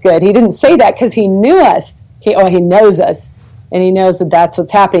return that's good. He didn't say that because he knew us. He knows us, and he knows that that's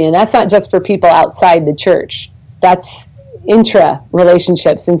what's happening. And that's not just for people outside the church. That's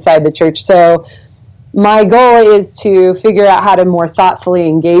intra-relationships inside the church. So my goal is to figure out how to more thoughtfully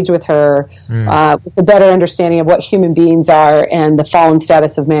engage with her with a better understanding of what human beings are and the fallen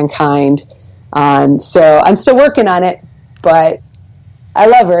status of mankind. So I'm still working on it, but I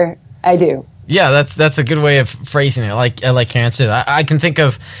love her. I do. Yeah, that's a good way of phrasing it. I like your answer. I can think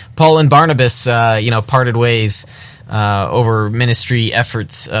of Paul and Barnabas, parted ways over ministry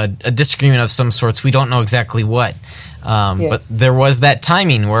efforts, a disagreement of some sorts. We don't know exactly what. But there was that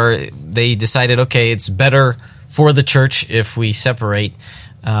timing where they decided, okay, it's better for the church if we separate.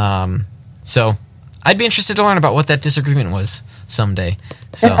 So I'd be interested to learn about what that disagreement was someday.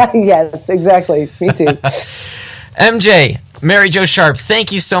 So. Yes, exactly. Me too. MJ, Mary Jo Sharp,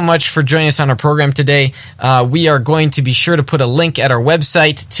 thank you so much for joining us on our program today. We are going to be sure to put a link at our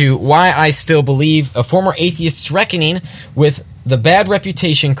website to Why I Still Believe, a former atheist's reckoning with the bad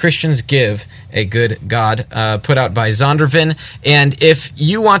reputation Christians give a good God, put out by Zondervan. And if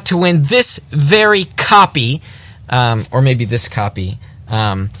you want to win this very copy, or maybe this copy,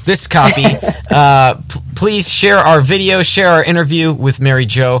 please share our video, share our interview with Mary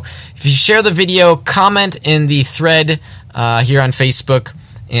Jo. If you share the video, comment in the thread here on Facebook,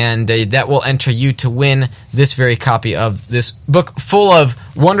 and that will enter you to win this very copy of this book full of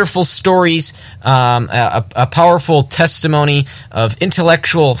wonderful stories, a powerful testimony of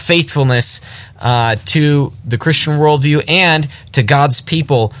intellectual faithfulness to the Christian worldview and to God's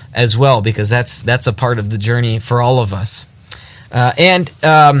people as well, because that's a part of the journey for all of us.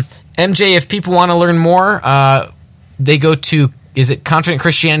 MJ, if people want to learn more, they go to, is it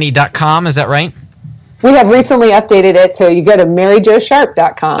confidentchristianity.com? Is that right? We have recently updated it, so you go to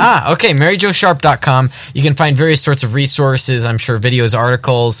maryjosharp.com. Okay, maryjosharp.com. You can find various sorts of resources, I'm sure videos,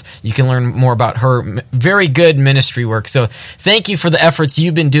 articles. You can learn more about her very good ministry work. So thank you for the efforts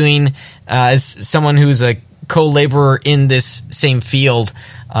you've been doing as someone who's a co-laborer in this same field.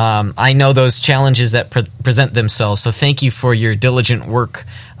 I know those challenges that present themselves, so thank you for your diligent work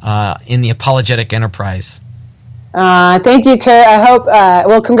in the apologetic enterprise. Thank you, Kurt. I hope,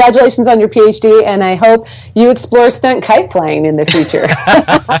 congratulations on your PhD, and I hope you explore stunt kite flying in the future.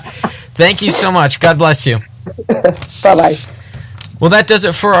 Thank you so much. God bless you. Bye-bye. Well, that does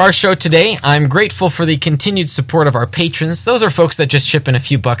it for our show today. I'm grateful for the continued support of our patrons. Those are folks that just chip in a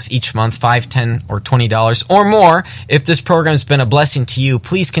few bucks each month, $5, $10, or $20 or more. If this program's been a blessing to you,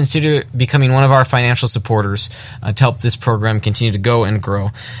 please consider becoming one of our financial supporters to help this program continue to go and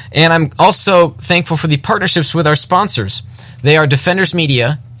grow. And I'm also thankful for the partnerships with our sponsors. They are Defenders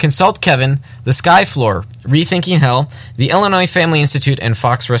Media, Consult Kevin, The Sky Floor, Rethinking Hell, the Illinois Family Institute, and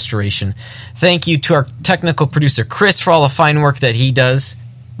Fox Restoration. Thank you to our technical producer, Chris, for all the fine work that he does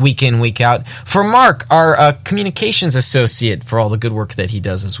week in, week out. For Mark, our communications associate, for all the good work that he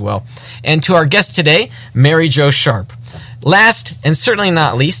does as well. And to our guest today, Mary Jo Sharp. Last, and certainly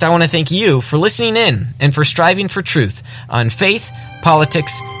not least, I want to thank you for listening in and for striving for truth on faith,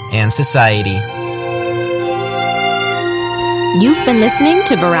 politics, and society. You've been listening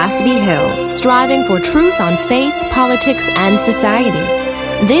to Veracity Hill, striving for truth on faith, politics, and society.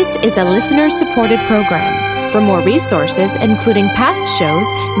 This is a listener-supported program. For more resources, including past shows,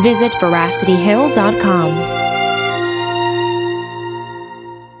 visit veracityhill.com.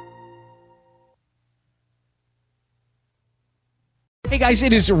 Hey guys,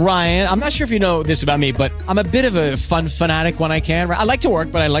 it is Ryan. I'm not sure if you know this about me, but I'm a bit of a fun fanatic when I can. I like to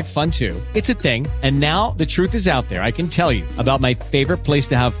work, but I like fun too. It's a thing. And now the truth is out there. I can tell you about my favorite place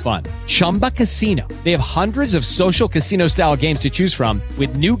to have fun. Chumba Casino. They have hundreds of social casino style games to choose from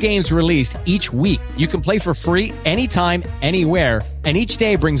with new games released each week. You can play for free anytime, anywhere. And each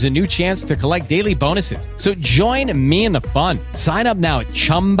day brings a new chance to collect daily bonuses. So join me in the fun. Sign up now at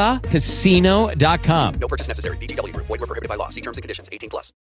ChumbaCasino.com. No purchase necessary. VGW Group. Void where prohibited by law. See terms and conditions. 18+.